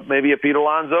person of maybe a Pete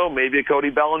Alonso, maybe a Cody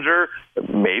Bellinger,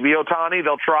 maybe Ohtani.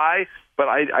 They'll try. But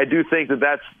I do think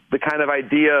that's the kind of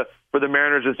idea for the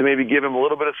Mariners is to maybe give him a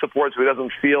little bit of support so he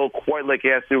doesn't feel quite like he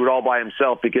has to do it all by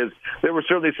himself, because there were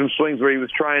certainly some swings where he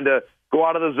was trying to go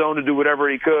out of the zone to do whatever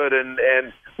he could,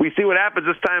 and we see what happens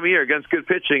this time of year against good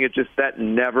pitching. It just that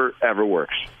never ever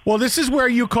works. Well, this is where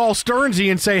you call Stearnsy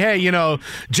and say, hey, you know,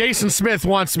 Jason Smith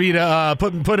wants me to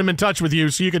put him in touch with you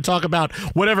so you can talk about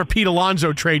whatever Pete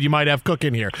Alonso trade you might have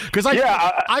cooking here. Because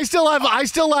I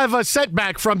still have a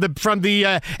setback from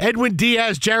the Edwin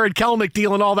Diaz, Jared Kelenic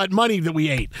deal and all that money that we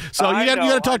ate. So you got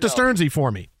to talk to Stearnsy for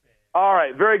me. All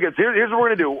right, very good. So here's what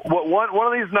we're going to do. One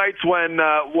of these nights when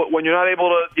you're not able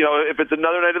to, you know, if it's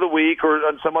another night of the week or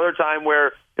on some other time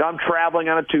where I'm traveling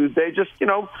on a Tuesday, just, you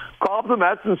know, call up the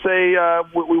Mets and say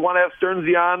we want to have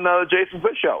Stearnsy on the Jason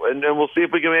Fitz show, and we'll see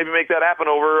if we can maybe make that happen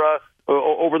over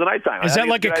the nighttime. Is that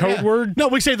like a code word? No,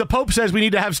 we say the Pope says we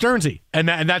need to have Stearnsy, and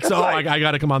that's right. I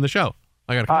got to come on the show.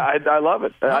 I love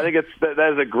it. I think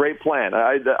that is a great plan.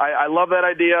 I love that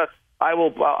idea.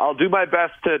 I'll do my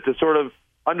best to sort of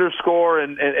underscore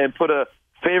and put a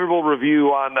favorable review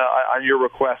on your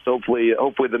request. Hopefully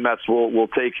the Mets will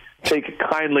take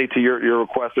kindly to your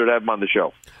request to have him on the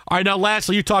show. All right, now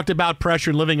lastly, you talked about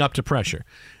pressure, living up to pressure.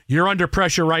 You're under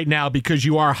pressure right now because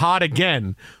you are hot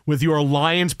again with your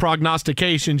Lions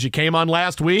prognostications. You came on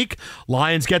last week.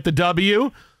 Lions get the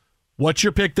W. What's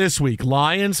your pick this week?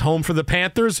 Lions, home for the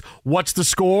Panthers. What's the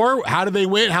score? How do they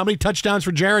win? How many touchdowns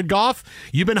for Jared Goff?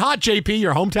 You've been hot, JP,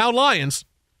 your hometown Lions.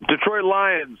 Detroit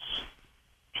Lions,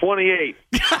 28.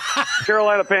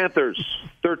 Carolina Panthers,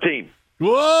 13.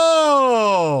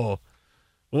 Whoa.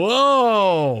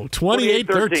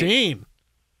 28-13.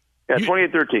 Yeah,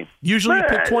 28-13. Usually you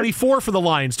pick 24 for the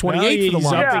Lions, 28 for the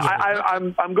Lions. Yeah,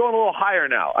 I'm going a little higher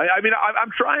now. I mean, I'm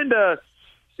trying to.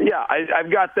 Yeah, I've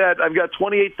got that. I've got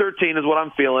 28-13 is what I'm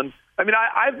feeling. I mean,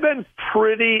 I've been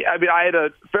pretty. I mean, I had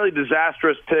a fairly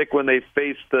disastrous pick when they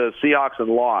faced the Seahawks and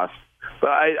lost. But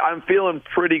I'm feeling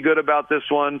pretty good about this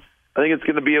one. I think it's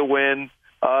going to be a win.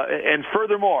 And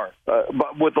furthermore,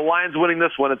 but with the Lions winning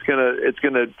this one, it's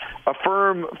going to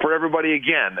affirm for everybody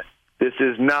again, this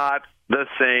is not the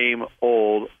same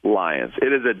old Lions.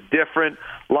 It is a different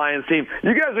Lions team.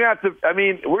 You guys are going to have to. I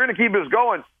mean, we're going to keep this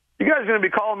going. You guys are going to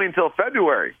be calling me until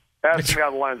February Ask me how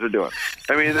the Lions are doing.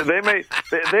 I mean, they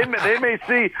may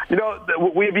see. You know,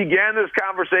 we began this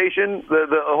conversation,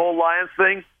 the whole Lions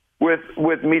thing,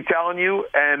 with me telling you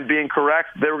and being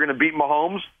correct they were going to beat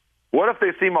Mahomes. What if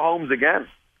they see Mahomes again?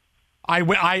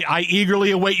 I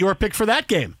eagerly await your pick for that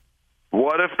game.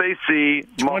 What if they see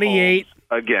 28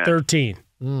 again? 13.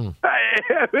 Yeah,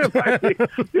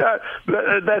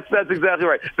 that's exactly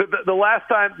right. The last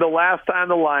time the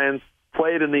Lions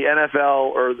played in the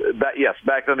NFL,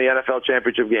 back in the NFL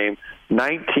championship game,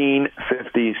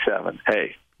 1957.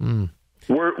 Hey,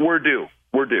 we're due.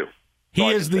 We're due. He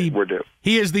is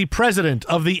the president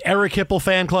of the Eric Hipple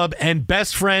fan club and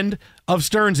best friend of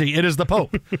Stearnsy. It is the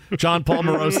Pope. John Paul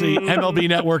Morosi, MLB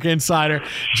Network insider.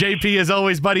 JP, as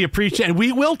always, buddy, appreciate it. And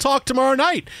we will talk tomorrow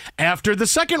night after the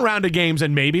second round of games,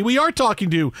 and maybe we are talking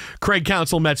to Craig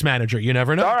Counsell, Mets manager. You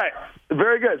never know. All right.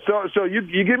 Very good. So you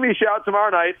give me a shout tomorrow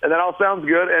night, and that all sounds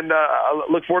good, and I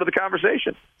look forward to the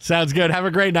conversation. Sounds good. Have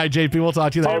a great night, JP. We'll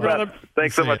talk to you later. Brother.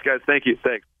 Thanks so much, guys. Thank you.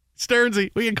 Thanks. Stearnsy.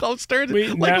 We can call him Stearnsy.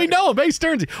 We know him. Hey,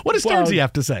 Stearnsy. What does Stearnsy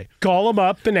have to say? Call him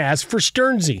up and ask for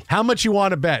Stearnsy. How much you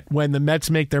want to bet when the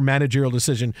Mets make their managerial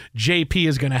decision, JP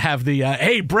is going to have the,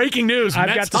 hey, breaking news. I've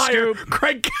Mets got the hire scoop.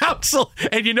 Craig Counsell.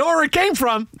 And you know where it came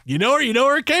from. You know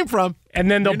where it came from. And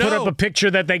then they'll put up a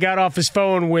picture that they got off his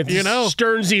phone with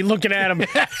Stearnsy looking at him,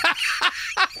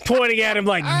 pointing at him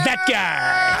like, that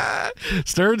guy.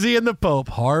 Stearnsy and the Pope,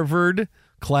 Harvard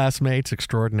classmates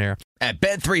extraordinaire. At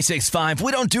Bet365,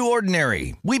 we don't do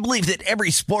ordinary. We believe that every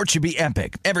sport should be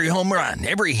epic. Every home run,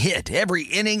 every hit, every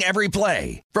inning, every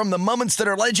play. From the moments that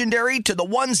are legendary to the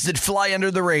ones that fly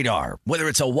under the radar. Whether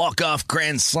it's a walk-off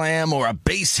grand slam or a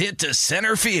base hit to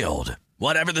center field.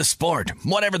 Whatever the sport,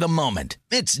 whatever the moment.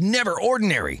 It's never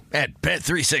ordinary at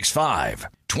Bet365.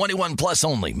 21 plus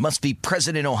only. Must be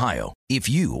present in Ohio. If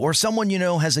you or someone you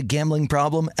know has a gambling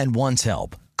problem and wants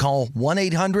help, call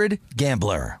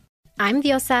 1-800-GAMBLER. I'm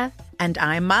Diosa. And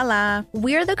I'm Mala.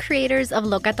 We're the creators of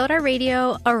Locatora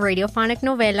Radio, a radiophonic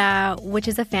novela, which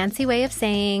is a fancy way of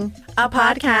saying a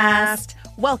podcast.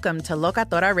 Welcome to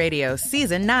Locatora Radio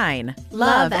Season 9.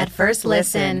 Love at First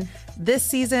Listen. This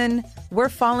season, we're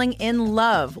falling in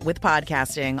love with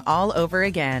podcasting all over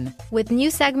again. With new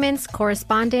segments,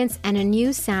 correspondence, and a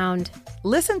new sound.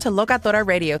 Listen to Locatora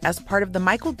Radio as part of the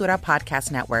My Cultura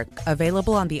Podcast Network.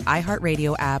 Available on the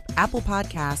iHeartRadio app, Apple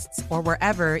Podcasts, or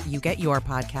wherever you get your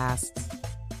podcasts.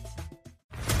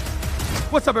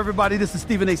 What's up, everybody? This is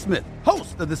Stephen A. Smith,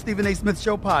 host of the Stephen A. Smith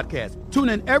Show podcast. Tune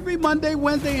in every Monday,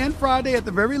 Wednesday, and Friday at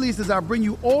the very least as I bring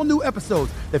you all new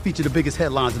episodes that feature the biggest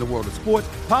headlines in the world of sports,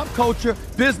 pop culture,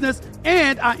 business,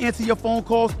 and I answer your phone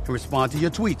calls and respond to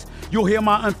your tweets. You'll hear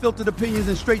my unfiltered opinions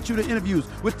and straight-shooter interviews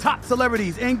with top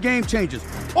celebrities and game changers.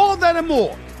 All that and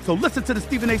more. So listen to the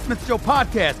Stephen A. Smith Show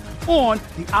podcast on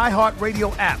the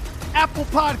iHeartRadio app, Apple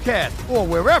Podcasts, or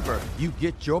wherever you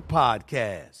get your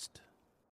podcasts.